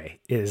short way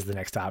is the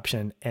next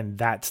option, and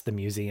that's the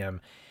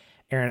museum.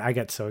 Aaron, I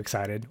got so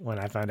excited when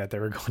I found out they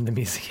were going to the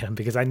museum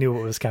because I knew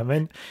what was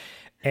coming.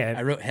 And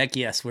I wrote, heck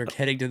yes, we're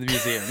heading to the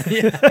museum.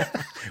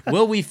 Yeah.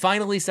 Will we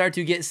finally start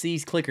to get C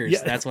clickers?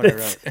 Yeah, that's what I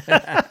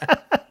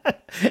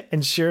wrote.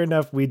 And sure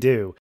enough, we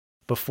do.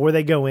 Before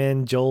they go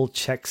in, Joel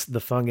checks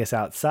the fungus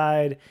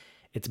outside.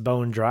 It's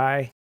bone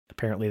dry.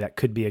 Apparently that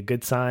could be a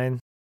good sign.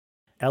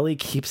 Ellie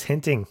keeps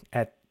hinting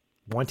at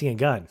wanting a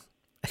gun.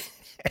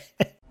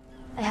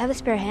 I have a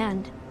spare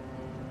hand.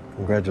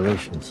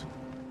 Congratulations.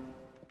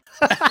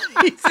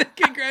 He said,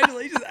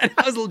 congratulations.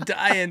 I was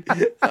dying.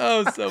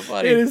 Oh, so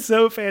funny. It is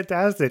so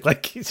fantastic.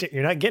 Like,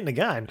 you're not getting a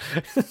gun.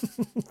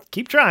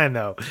 Keep trying,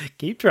 though.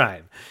 Keep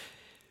trying.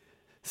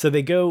 So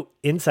they go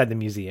inside the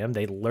museum.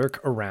 They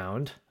lurk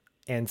around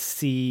and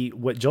see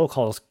what Joel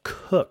calls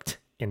cooked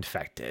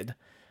infected.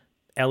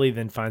 Ellie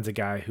then finds a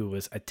guy who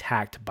was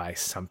attacked by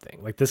something.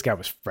 Like, this guy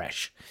was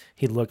fresh.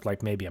 He looked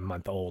like maybe a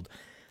month old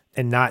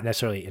and not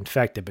necessarily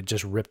infected, but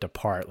just ripped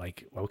apart.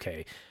 Like,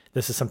 okay,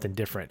 this is something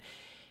different.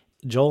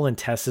 Joel and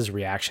Tess's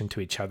reaction to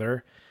each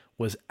other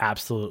was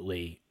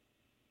absolutely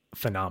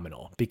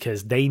phenomenal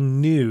because they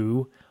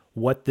knew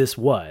what this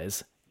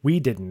was. We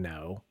didn't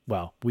know.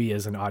 Well, we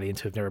as an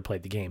audience who have never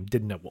played the game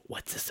didn't know,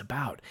 what's this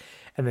about?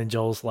 And then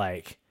Joel's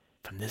like,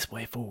 from this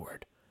way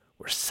forward,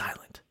 we're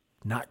silent,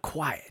 not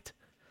quiet,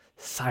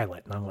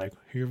 silent. And I'm like,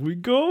 here we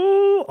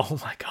go. Oh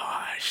my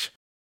gosh.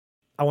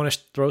 I want to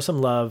throw some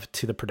love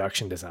to the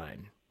production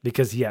design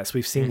because yes,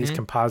 we've seen these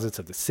composites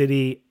of the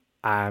city.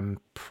 I'm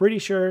pretty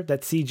sure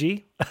that's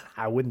CG.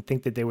 I wouldn't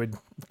think that they would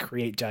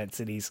create giant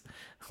cities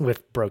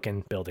with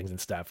broken buildings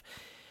and stuff.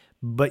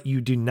 But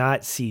you do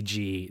not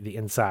CG the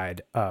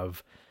inside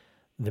of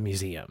the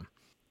museum.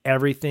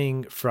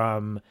 Everything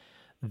from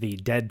the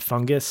dead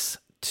fungus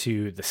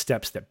to the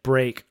steps that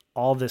break,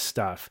 all this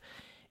stuff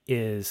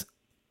is,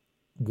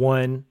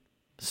 one,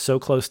 so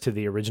close to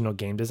the original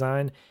game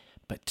design,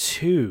 but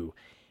two,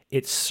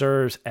 it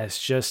serves as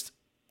just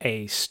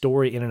a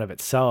story in and of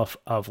itself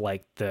of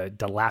like the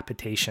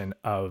dilapidation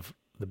of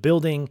the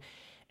building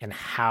and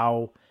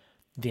how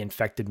the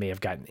infected may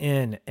have gotten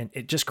in. And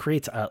it just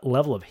creates a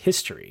level of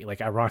history. Like,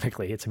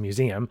 ironically, it's a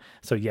museum.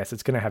 So yes,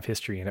 it's going to have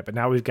history in it, but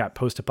now we've got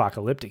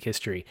post-apocalyptic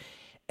history.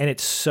 And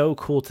it's so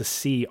cool to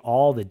see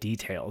all the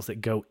details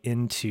that go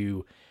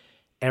into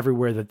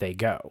everywhere that they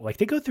go. Like,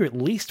 they go through at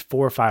least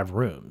 4 or 5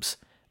 rooms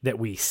that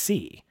we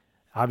see.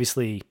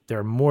 Obviously there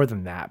are more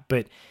than that,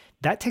 but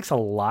that takes a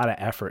lot of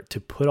effort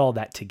to put all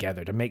that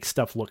together, to make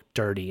stuff look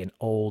dirty and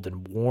old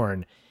and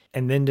worn,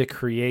 and then to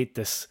create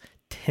this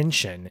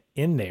tension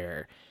in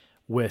there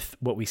with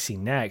what we see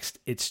next.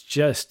 It's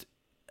just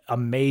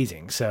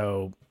amazing.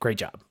 So great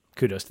job.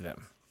 Kudos to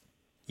them.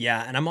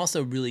 Yeah, and I'm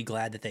also really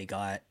glad that they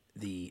got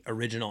the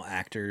original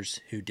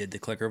actors who did the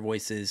clicker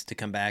voices to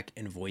come back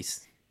and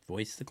voice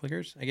the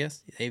clickers, I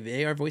guess.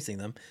 They are voicing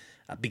them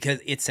because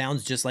it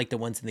sounds just like the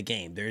ones in the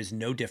game. There is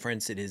no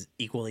difference. It is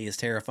equally as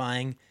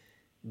terrifying.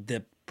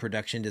 The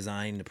production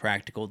design, the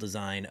practical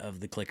design of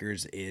the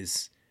clickers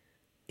is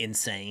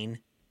insane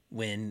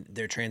when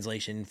their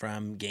translation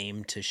from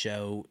game to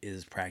show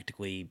is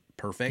practically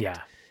perfect. Yeah.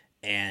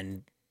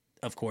 And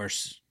of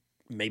course,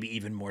 maybe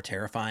even more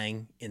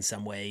terrifying in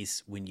some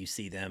ways when you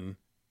see them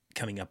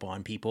coming up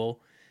on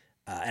people.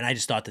 And I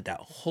just thought that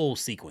whole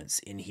sequence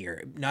in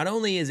here, not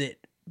only is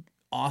it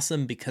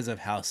awesome because of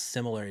how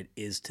similar it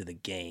is to the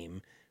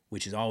game,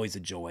 which is always a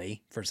joy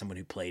for someone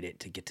who played it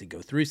to get to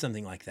go through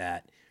something like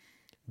that,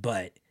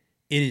 but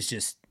it is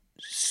just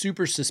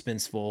super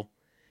suspenseful.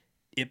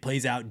 It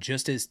plays out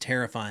just as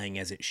terrifying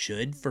as it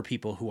should for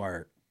people who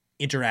are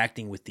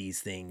interacting with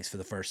these things for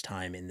the first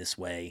time in this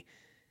way.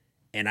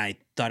 And I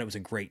thought it was a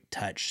great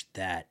touch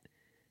that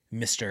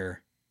Mr.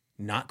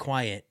 Not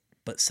Quiet,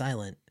 but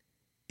Silent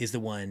is the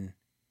one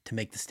to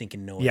make the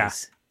stinking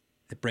noise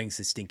that brings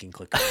the stinking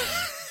clicker on,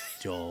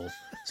 Joel.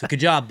 So good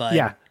job, bud.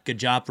 Yeah. Good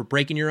job for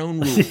breaking your own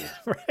rule.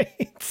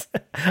 Right.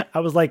 I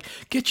was like,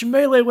 get your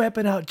melee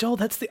weapon out, Joel.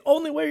 That's the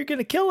only way you're going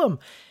to kill him.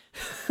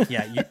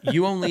 Yeah,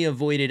 you only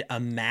avoided a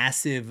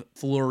massive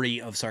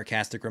flurry of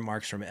sarcastic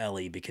remarks from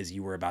Ellie because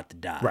you were about to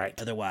die.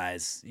 Right.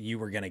 Otherwise, you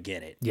were going to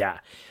get it. Yeah.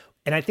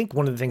 And I think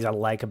one of the things I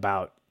like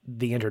about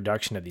the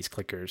introduction of these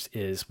clickers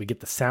is we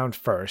get the sound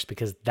first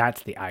because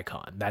that's the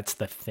icon. That's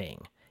the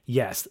thing.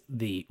 Yes,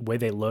 the way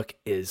they look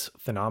is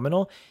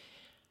phenomenal.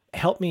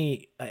 Help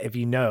me if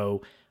you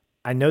know,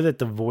 I know that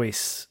the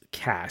voice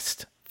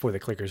cast for the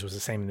clickers was the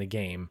same in the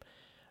game.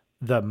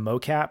 The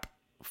mocap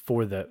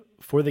for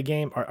the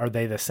game, are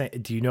they the same?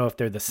 Do you know if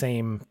they're the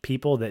same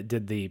people that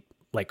did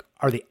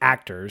are the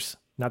actors,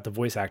 not the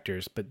voice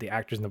actors, but the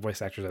actors and the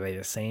voice actors, are they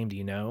the same? Do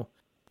you know?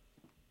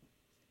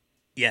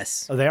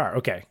 Yes. Oh, they are.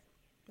 Okay.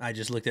 I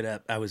just looked it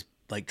up. I was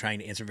trying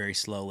to answer very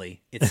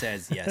slowly. It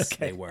says, yes,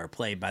 Okay. They were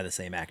played by the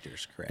same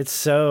actors. Correct. It's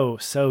so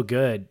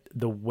good.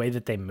 The way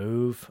that they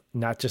move,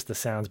 not just the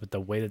sounds, but the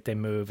way that they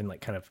move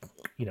and kind of,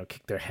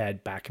 kick their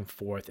head back and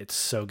forth. It's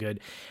so good.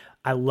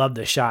 I love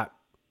the shot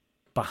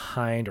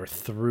behind or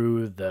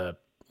through the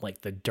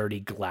dirty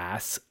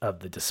glass of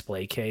the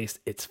display case.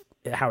 It's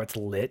how it's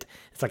lit.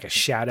 It's like a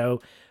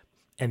shadow.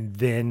 And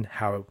then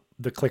how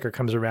the clicker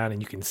comes around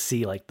and you can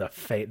see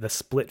the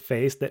split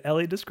face that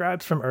Ellie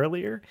describes from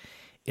earlier.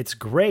 It's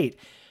great.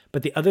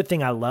 But the other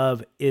thing I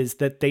love is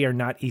that they are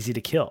not easy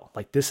to kill.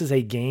 This is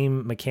a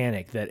game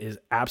mechanic that is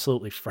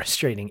absolutely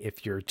frustrating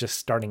if you're just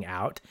starting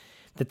out,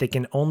 that they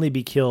can only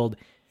be killed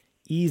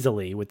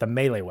easily with a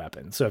melee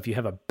weapon. So if you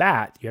have a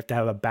bat, you have to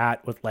have a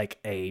bat with like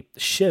a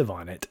shiv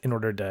on it in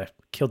order to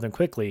kill them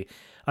quickly.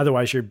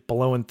 Otherwise, you're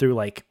blowing through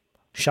like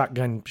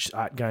shotgun,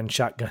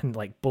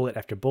 like bullet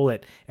after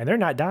bullet, and they're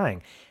not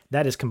dying.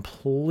 That is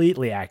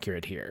completely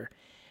accurate here.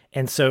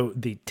 And so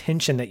the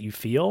tension that you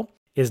feel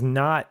is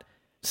not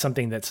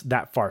something that's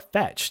that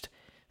far-fetched.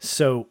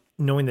 So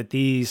knowing that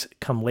these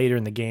come later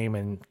in the game,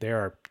 and there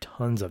are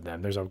tons of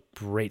them, there's a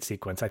great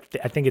sequence. I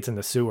think it's in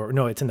the sewer.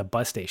 No, it's in the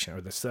bus station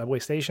or the subway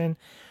station.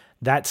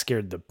 That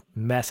scared the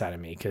mess out of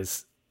me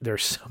because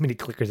there's so many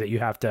clickers that you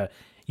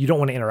don't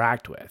want to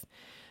interact with.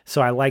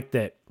 So I like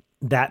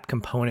that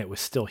component was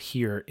still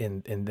here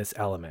in this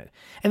element,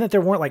 and that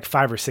there weren't like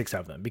 5 or 6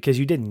 of them, because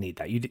you didn't need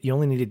that. You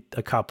only needed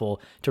a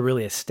couple to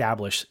really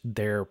establish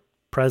their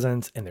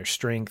presence and their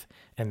strength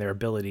and their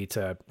ability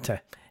to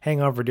hang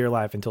on for dear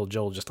life until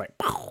Joel just like,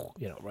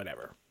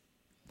 whatever.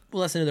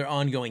 Well, that's another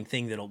ongoing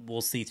thing that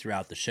we'll see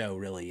throughout the show,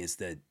 really, is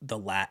the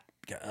lack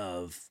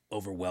of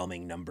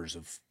overwhelming numbers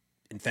of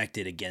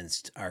infected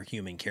against our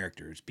human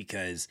characters,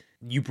 because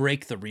you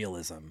break the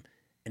realism.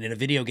 And in a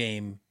video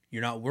game,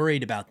 you're not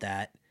worried about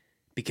that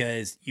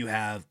because you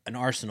have an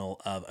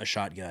arsenal of a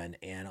shotgun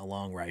and a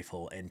long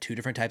rifle and 2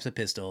 different types of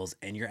pistols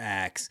and your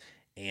axe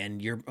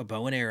and your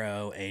bow and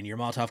arrow and your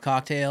Molotov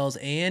cocktails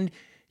and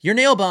your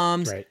nail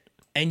bombs. Right.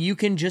 And you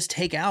can just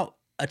take out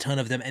a ton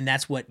of them. And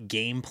that's what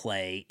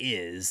gameplay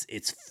is.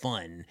 It's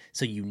fun.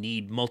 So you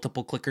need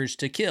multiple clickers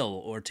to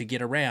kill or to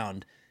get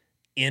around.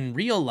 In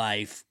real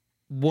life,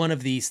 one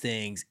of these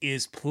things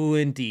is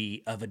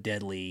plenty of a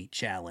deadly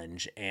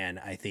challenge. And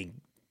I think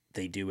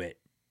they do it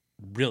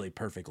really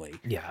perfectly.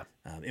 Yeah.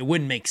 It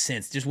wouldn't make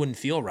sense. It just wouldn't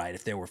feel right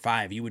if there were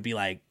 5. You would be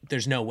like,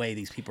 there's no way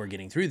these people are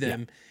getting through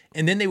them. Yeah.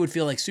 And then they would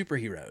feel like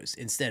superheroes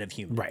instead of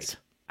humans. Right.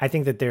 I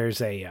think that there's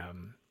a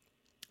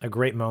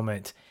great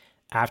moment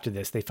after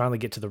this. They finally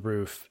get to the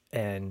roof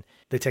and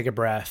they take a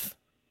breath.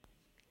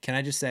 Can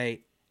I just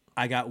say,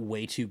 I got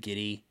way too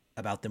giddy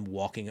about them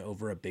walking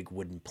over a big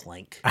wooden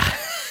plank.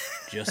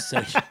 Just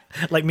so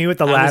like me with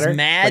the ladder. I was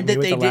mad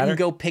that they didn't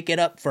go pick it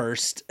up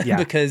first,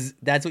 because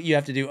that's what you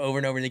have to do over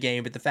and over in the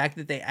game. But the fact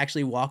that they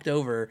actually walked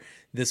over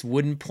this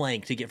wooden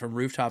plank to get from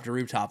rooftop to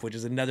rooftop, which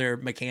is another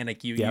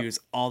mechanic you use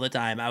all the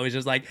time, I was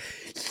just like,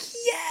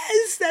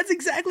 yes, that's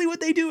exactly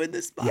what they do in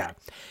this spot. Yeah.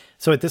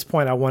 So at this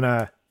point, I want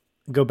to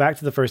go back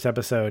to the first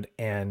episode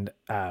and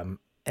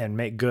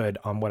make good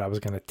on what I was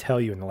going to tell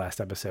you in the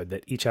last episode.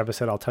 That each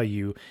episode, I'll tell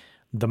you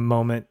the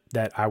moment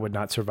that I would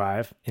not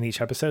survive in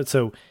each episode.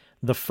 So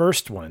the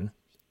first one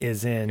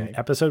is in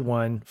episode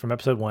 1, from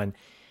episode 1.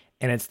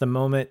 And it's the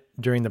moment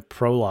during the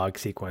prologue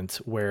sequence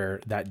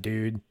where that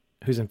dude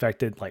who's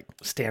infected, like,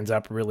 stands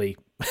up really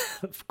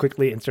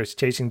quickly and starts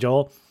chasing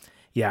Joel.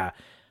 Yeah.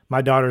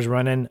 My daughter's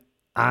running.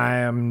 I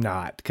am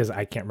not, because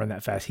I can't run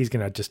that fast. He's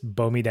going to just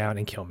bow me down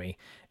and kill me.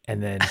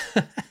 And then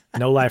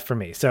no life for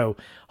me. So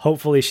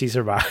hopefully she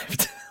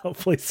survived.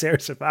 Hopefully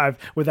Sarah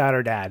survived without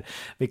her dad,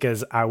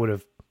 because I would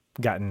have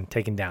gotten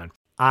taken down.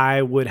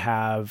 I would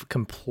have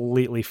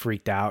completely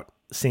freaked out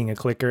seeing a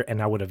clicker,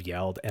 and I would have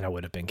yelled and I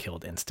would have been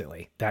killed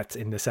instantly. That's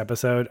in this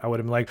episode. I would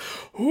have been like,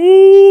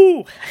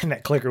 ooh, and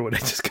that clicker would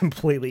have just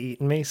completely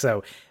eaten me.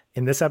 So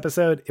in this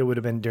episode, it would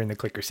have been during the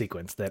clicker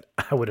sequence that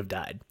I would have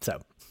died.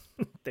 So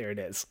there it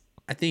is.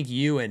 I think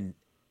you and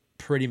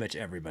pretty much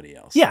everybody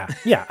else. Yeah.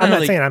 I'm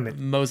not saying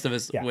most of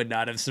us would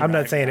not have survived.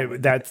 I'm not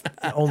saying that's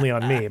only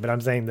on me, but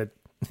I'm saying that,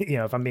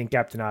 if I'm being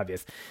Captain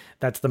Obvious,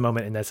 that's the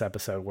moment in this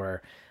episode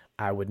where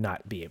I would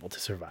not be able to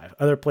survive.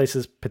 Other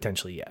places,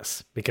 potentially,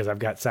 yes, because I've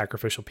got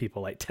sacrificial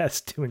people like Tess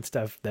doing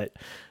stuff that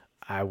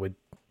I would,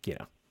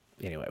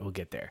 anyway, we'll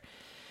get there.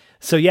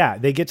 So yeah,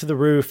 they get to the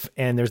roof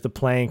and there's the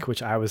plank,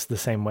 which I was the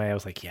same way. I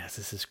was like, yes,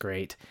 this is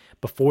great.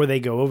 Before they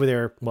go over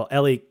there, well,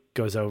 Ellie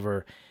goes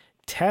over.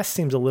 Tess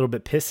seems a little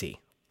bit pissy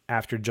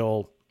after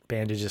Joel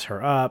bandages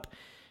her up.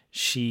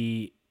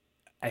 She,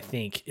 I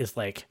think, is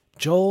like,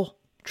 Joel,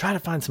 try to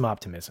find some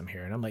optimism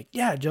here. And I'm like,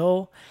 yeah,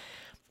 Joel.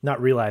 Not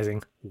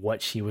realizing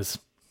what she was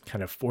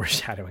kind of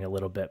foreshadowing a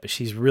little bit, but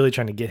she's really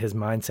trying to get his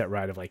mindset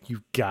right of like,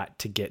 you've got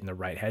to get in the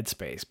right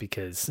headspace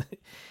because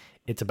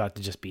it's about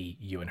to just be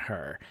you and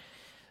her.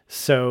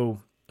 So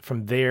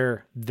from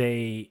there,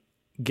 they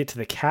get to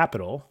the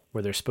Capitol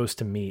where they're supposed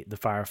to meet the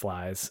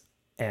Fireflies,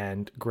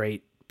 and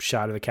great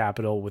shot of the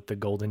Capitol with the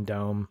golden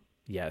dome.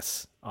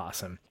 Yes.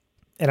 Awesome.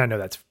 And I know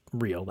that's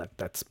real.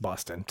 That's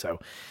Boston. So,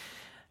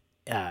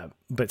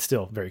 but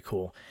still very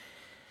cool.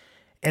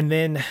 And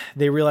then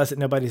they realize that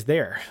nobody's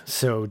there.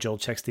 So Joel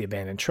checks the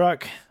abandoned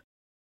truck,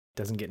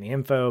 doesn't get any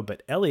info,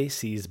 but Ellie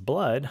sees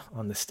blood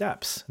on the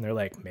steps. And they're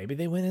like, maybe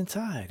they went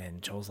inside.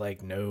 And Joel's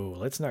like, no,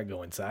 let's not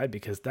go inside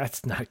because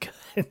that's not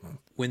good.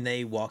 When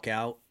they walk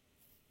out,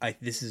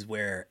 this is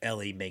where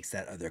Ellie makes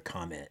that other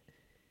comment.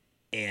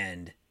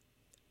 And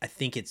I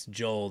think it's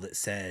Joel that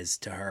says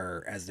to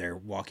her as they're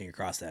walking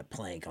across that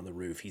plank on the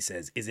roof, he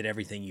says, is it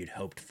everything you'd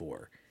hoped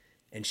for?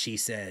 And she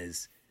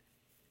says,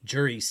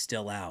 jury's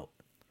still out.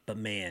 but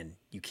man,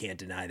 you can't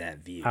deny that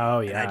view. Oh,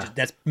 And yeah.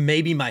 that's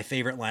maybe my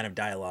favorite line of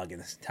dialogue in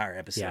this entire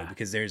episode, Yeah.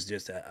 because there's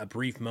just a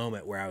brief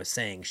moment where I was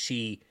saying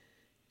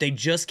they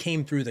just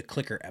came through the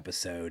clicker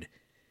episode,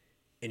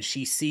 and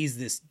she sees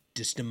this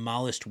just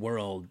demolished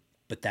world,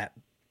 but that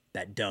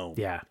dome.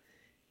 Yeah.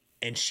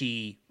 And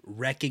she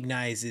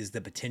recognizes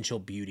the potential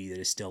beauty that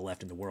is still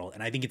left in the world.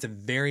 And I think it's a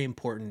very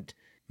important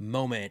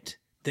moment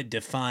that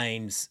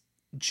defines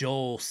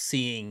Joel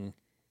seeing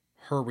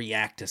her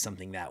react to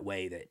something that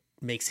way, that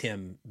makes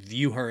him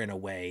view her in a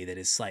way that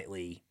is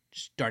slightly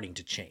starting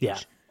to change. Yeah.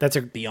 That's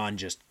beyond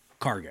just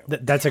cargo.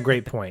 That's a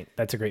great point.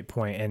 That's a great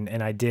point.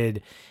 And I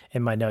did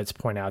in my notes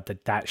point out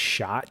that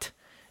shot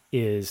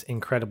is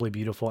incredibly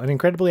beautiful and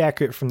incredibly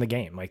accurate from the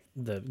game. Like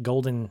the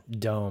golden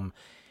dome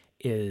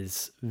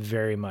is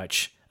very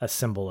much a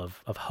symbol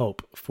of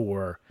hope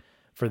for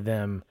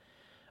them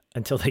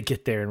until they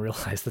get there and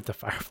realize that the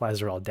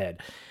fireflies are all dead.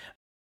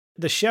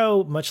 The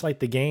show, much like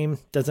the game,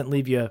 doesn't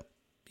leave you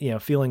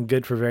feeling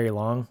good for very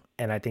long.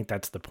 And I think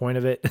that's the point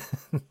of it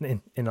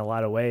in a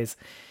lot of ways.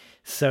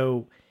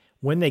 So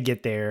when they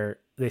get there,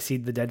 they see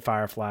the dead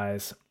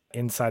fireflies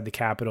inside the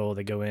Capitol.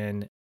 They go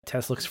in.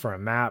 Tess looks for a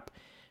map.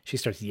 She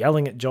starts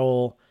yelling at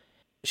Joel.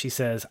 She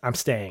says, "I'm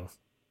staying."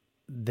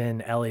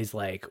 Then Ellie's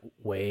like,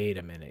 "Wait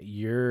a minute,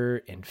 you're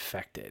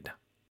infected."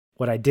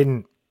 What I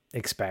didn't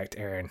expect,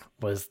 Aaron,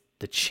 was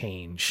the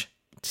change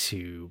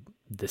to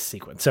this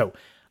sequence. So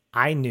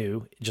I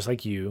knew, just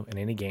like you and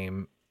any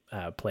game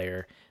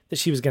player, that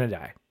she was going to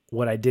die.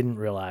 What I didn't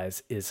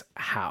realize is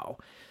how.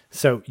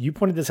 So you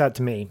pointed this out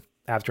to me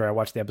after I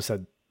watched the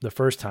episode the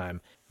first time,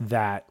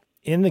 that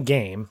in the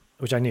game,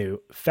 which I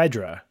knew,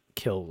 Fedra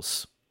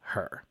kills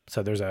her.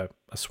 So there's a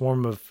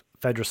swarm of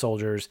Fedra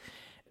soldiers.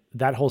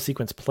 That whole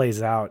sequence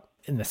plays out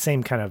in the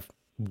same kind of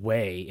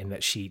way, in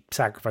that she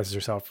sacrifices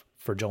herself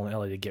for Joel and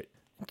Ellie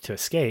to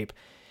escape.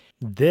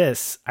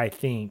 This, I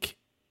think,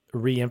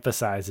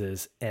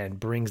 reemphasizes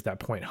and brings that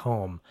point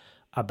home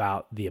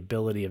about the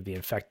ability of the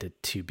infected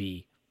to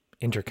be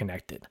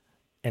interconnected.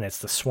 And it's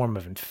the swarm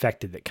of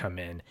infected that come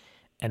in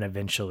and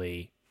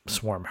eventually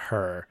swarm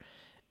her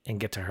and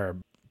get to her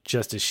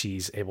just as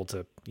she's able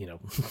to,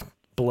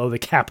 blow the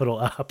Capitol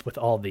up with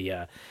all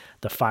the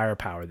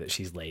firepower that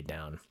she's laid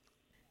down.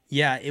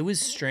 Yeah, it was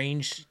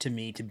strange to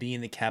me to be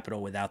in the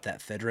Capitol without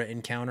that Fedra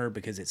encounter,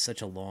 because it's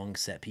such a long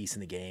set piece in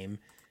the game.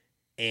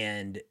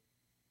 And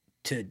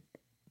to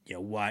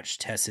watch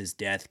Tess's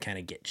death kind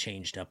of get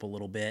changed up a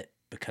little bit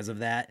because of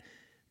that.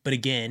 But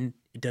again,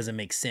 it doesn't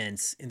make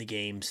sense. In the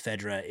games,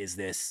 Fedra is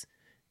this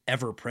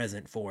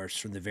ever-present force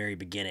from the very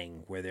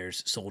beginning, where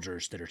there's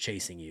soldiers that are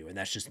chasing you, and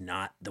that's just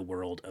not the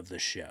world of the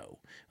show.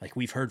 Like,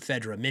 we've heard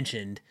Fedra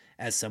mentioned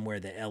as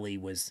somewhere that Ellie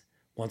was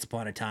once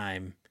upon a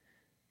time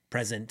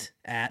present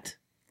at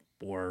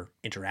or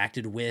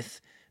interacted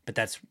with, but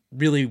that's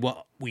really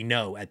what we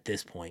know at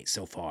this point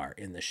so far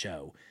in the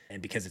show.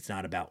 And because it's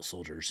not about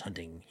soldiers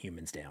hunting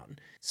humans down,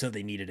 so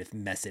they needed to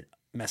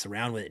mess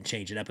around with it and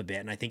change it up a bit.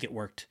 And I think it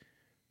worked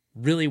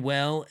really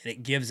well, and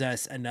it gives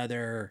us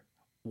another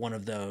one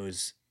of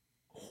those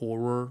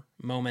horror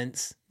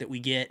moments that we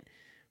get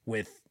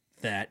with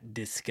that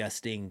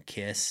disgusting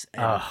kiss.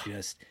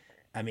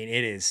 And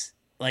it is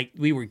like,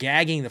 we were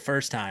gagging the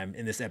first time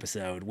in this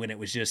episode when it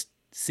was just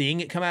seeing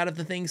it come out of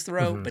the thing's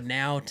throat, but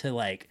now to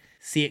like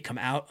see it come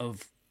out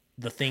of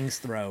the thing's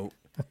throat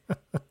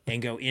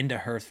and go into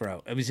her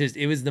throat.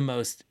 It was the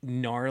most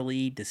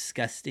gnarly,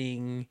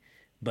 disgusting,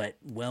 but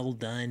well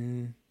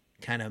done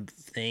kind of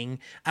thing.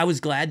 I was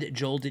glad that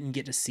Joel didn't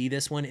get to see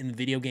this one. In the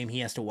video game, he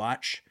has to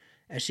watch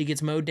as she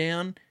gets mowed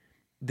down.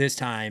 This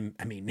time,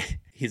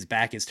 his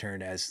back is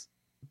turned as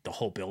the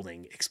whole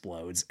building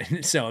explodes.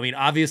 And so,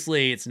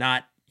 obviously it's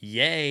not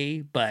yay,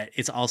 but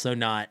it's also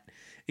not,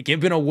 it could have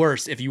been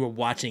worse if you were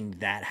watching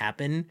that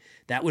happen.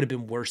 That would have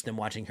been worse than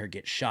watching her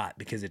get shot,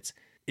 because it's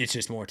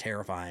just more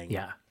terrifying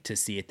to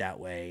see it that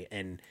way.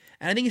 And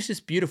I think it's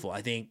just beautiful.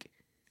 I think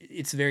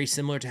it's very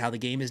similar to how the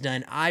game is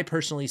done. I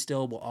personally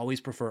still will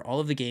always prefer all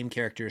of the game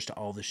characters to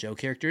all of the show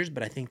characters,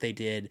 but I think they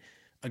did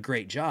a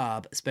great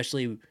job,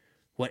 especially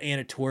what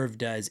Anna Torv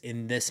does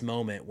in this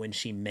moment when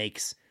she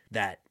makes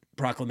that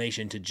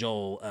proclamation to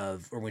Joel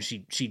or when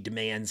she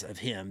demands of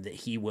him that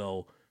he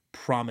will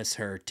promise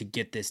her to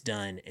get this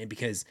done. And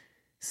because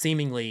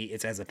seemingly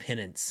it's as a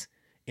penance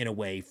in a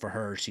way for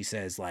her, she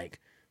says, like,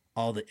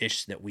 all the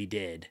ish that we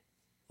did,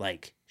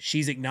 like,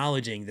 she's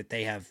acknowledging that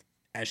they have,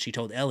 as she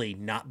told Ellie,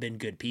 not been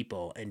good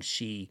people. And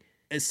she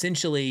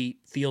essentially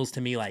feels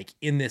to me like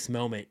in this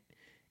moment,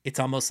 it's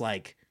almost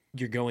like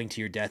you're going to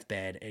your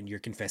deathbed and you're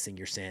confessing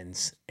your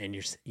sins, and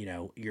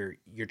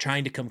you're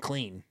trying to come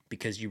clean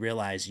because you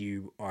realize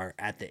you are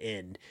at the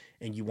end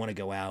and you want to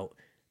go out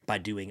by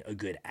doing a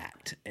good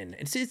act. And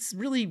it's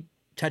really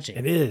touching.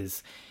 It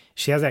is.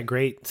 She has that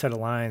great set of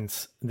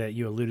lines that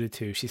you alluded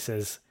to. She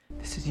says,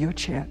 This is your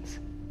chance.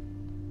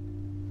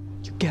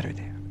 You get her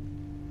there.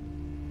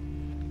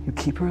 You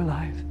keep her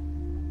alive.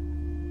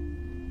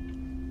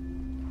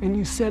 And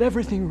you set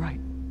everything right.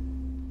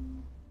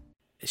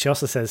 she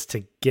also says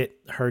to get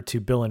her to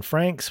Bill and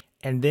Frank's,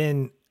 And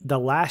then the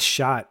last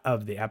shot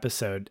of the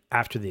episode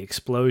after the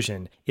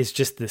explosion is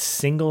just this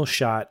single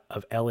shot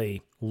of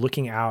Ellie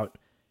looking out,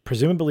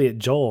 presumably at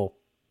Joel,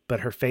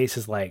 but her face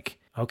is like,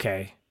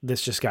 okay,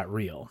 this just got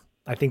real.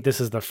 I think this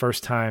is the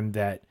first time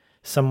that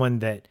someone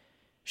that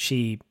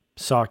she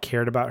saw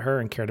cared about her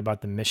and cared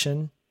about the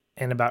mission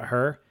and about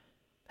her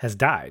has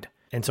died.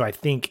 And so I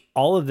think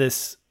all of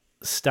this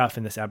stuff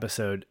in this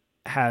episode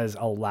has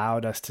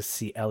allowed us to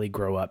see Ellie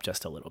grow up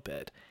just a little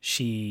bit.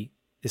 She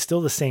is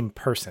still the same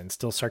person,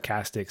 still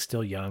sarcastic,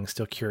 still young,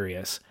 still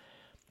curious,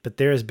 but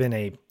there has been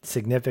a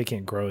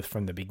significant growth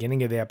from the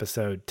beginning of the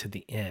episode to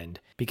the end,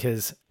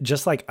 because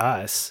just like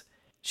us,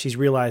 she's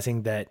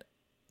realizing that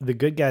the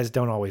good guys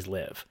don't always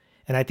live.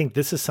 And I think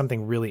this is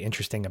something really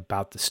interesting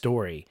about the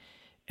story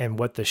and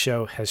what the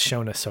show has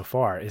shown us so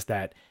far is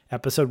that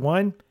episode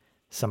 1,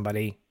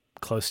 somebody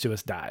close to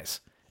us dies.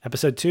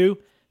 Episode 2,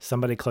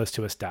 somebody close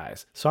to us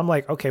dies. So I'm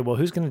like, okay, well,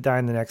 who's going to die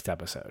in the next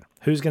episode?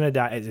 Who's going to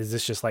die? Is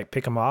this just like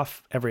pick them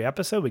off every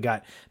episode? We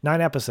got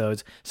 9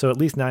 episodes, so at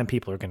least 9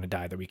 people are going to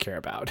die that we care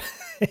about.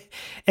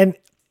 And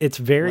it's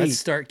very... Let's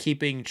start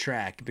keeping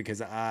track,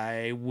 because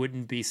I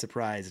wouldn't be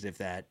surprised if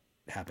that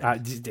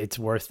happened. It's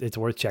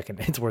worth checking.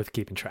 It's worth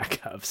keeping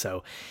track of.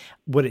 So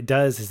what it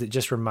does is it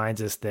just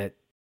reminds us that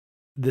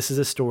this is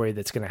a story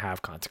that's going to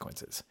have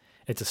consequences.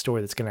 It's a story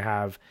that's going to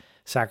have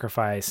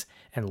sacrifice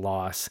and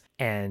loss,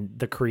 and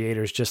the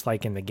creators, just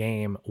like in the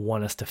game,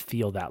 want us to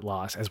feel that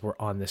loss as we're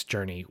on this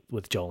journey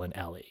with Joel and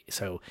Ellie.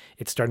 So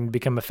it's starting to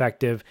become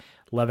effective.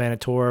 Love Anna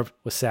Torv,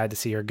 was sad to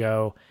see her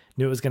go.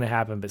 Knew it was going to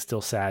happen, but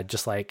still sad,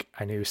 just like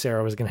I knew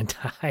Sarah was going to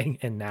die.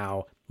 And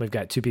now we've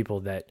got 2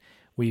 people that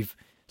we've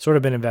sort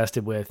of been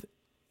invested with,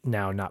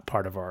 now not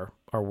part of our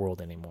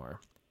world anymore.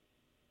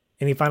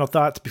 Any final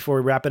thoughts before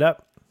we wrap it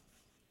up?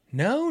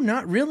 No,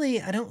 not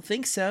really. I don't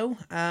think so.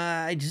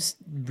 I just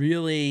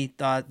really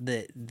thought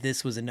that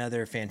this was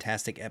another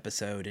fantastic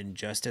episode. And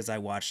just as I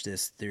watched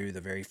this through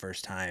the very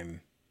first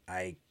time,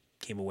 I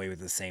came away with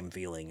the same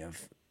feeling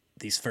of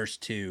these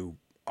first 2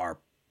 are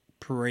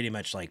pretty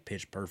much like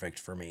pitch perfect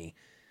for me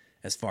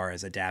as far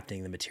as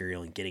adapting the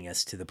material and getting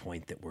us to the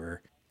point that we're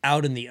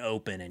out in the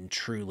open and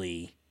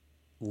truly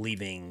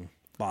leaving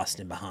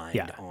Boston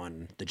behind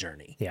on the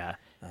journey. Yeah.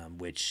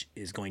 Which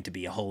is going to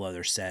be a whole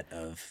other set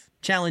of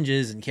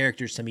challenges and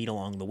characters to meet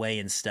along the way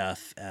and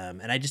stuff.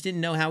 And I just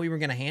didn't know how we were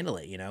going to handle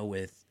it,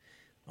 with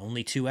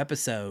only 2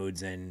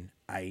 episodes. And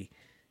I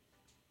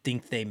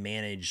think they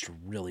managed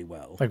really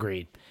well.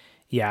 Agreed.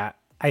 Yeah.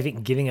 I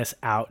think getting us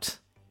out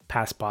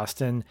past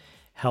Boston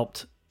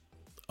helped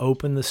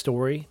open the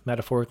story,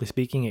 metaphorically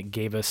speaking. It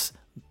gave us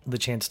the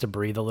chance to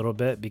breathe a little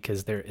bit,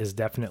 because there is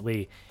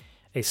definitely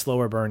a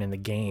slower burn in the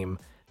game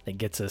that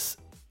gets us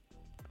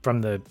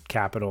from the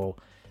capital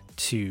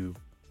to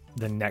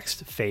the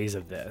next phase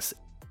of this.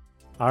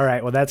 All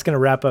right, well, that's going to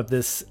wrap up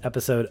this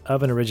episode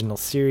of an original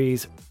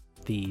series.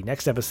 The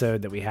next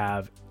episode that we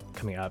have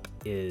coming up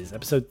is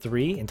episode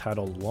 3,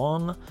 entitled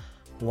Long,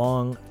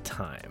 Long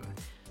Time.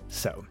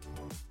 So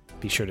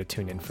be sure to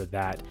tune in for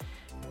that.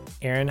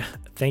 Aaron,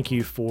 thank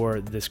you for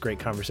this great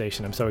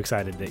conversation. I'm so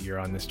excited that you're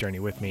on this journey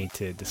with me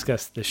to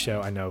discuss this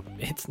show. I know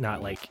it's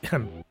not like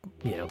I'm,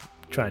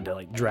 trying to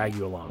like drag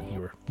you along. You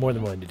were more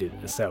than willing to do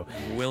this. So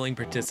willing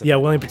participant. Yeah,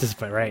 willing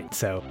participant, right?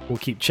 So we'll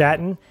keep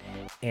chatting.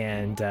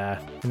 And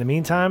in the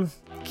meantime,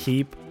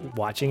 keep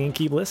watching and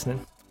keep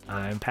listening.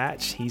 I'm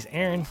Patch. He's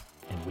Aaron.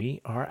 And we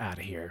are out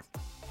of here.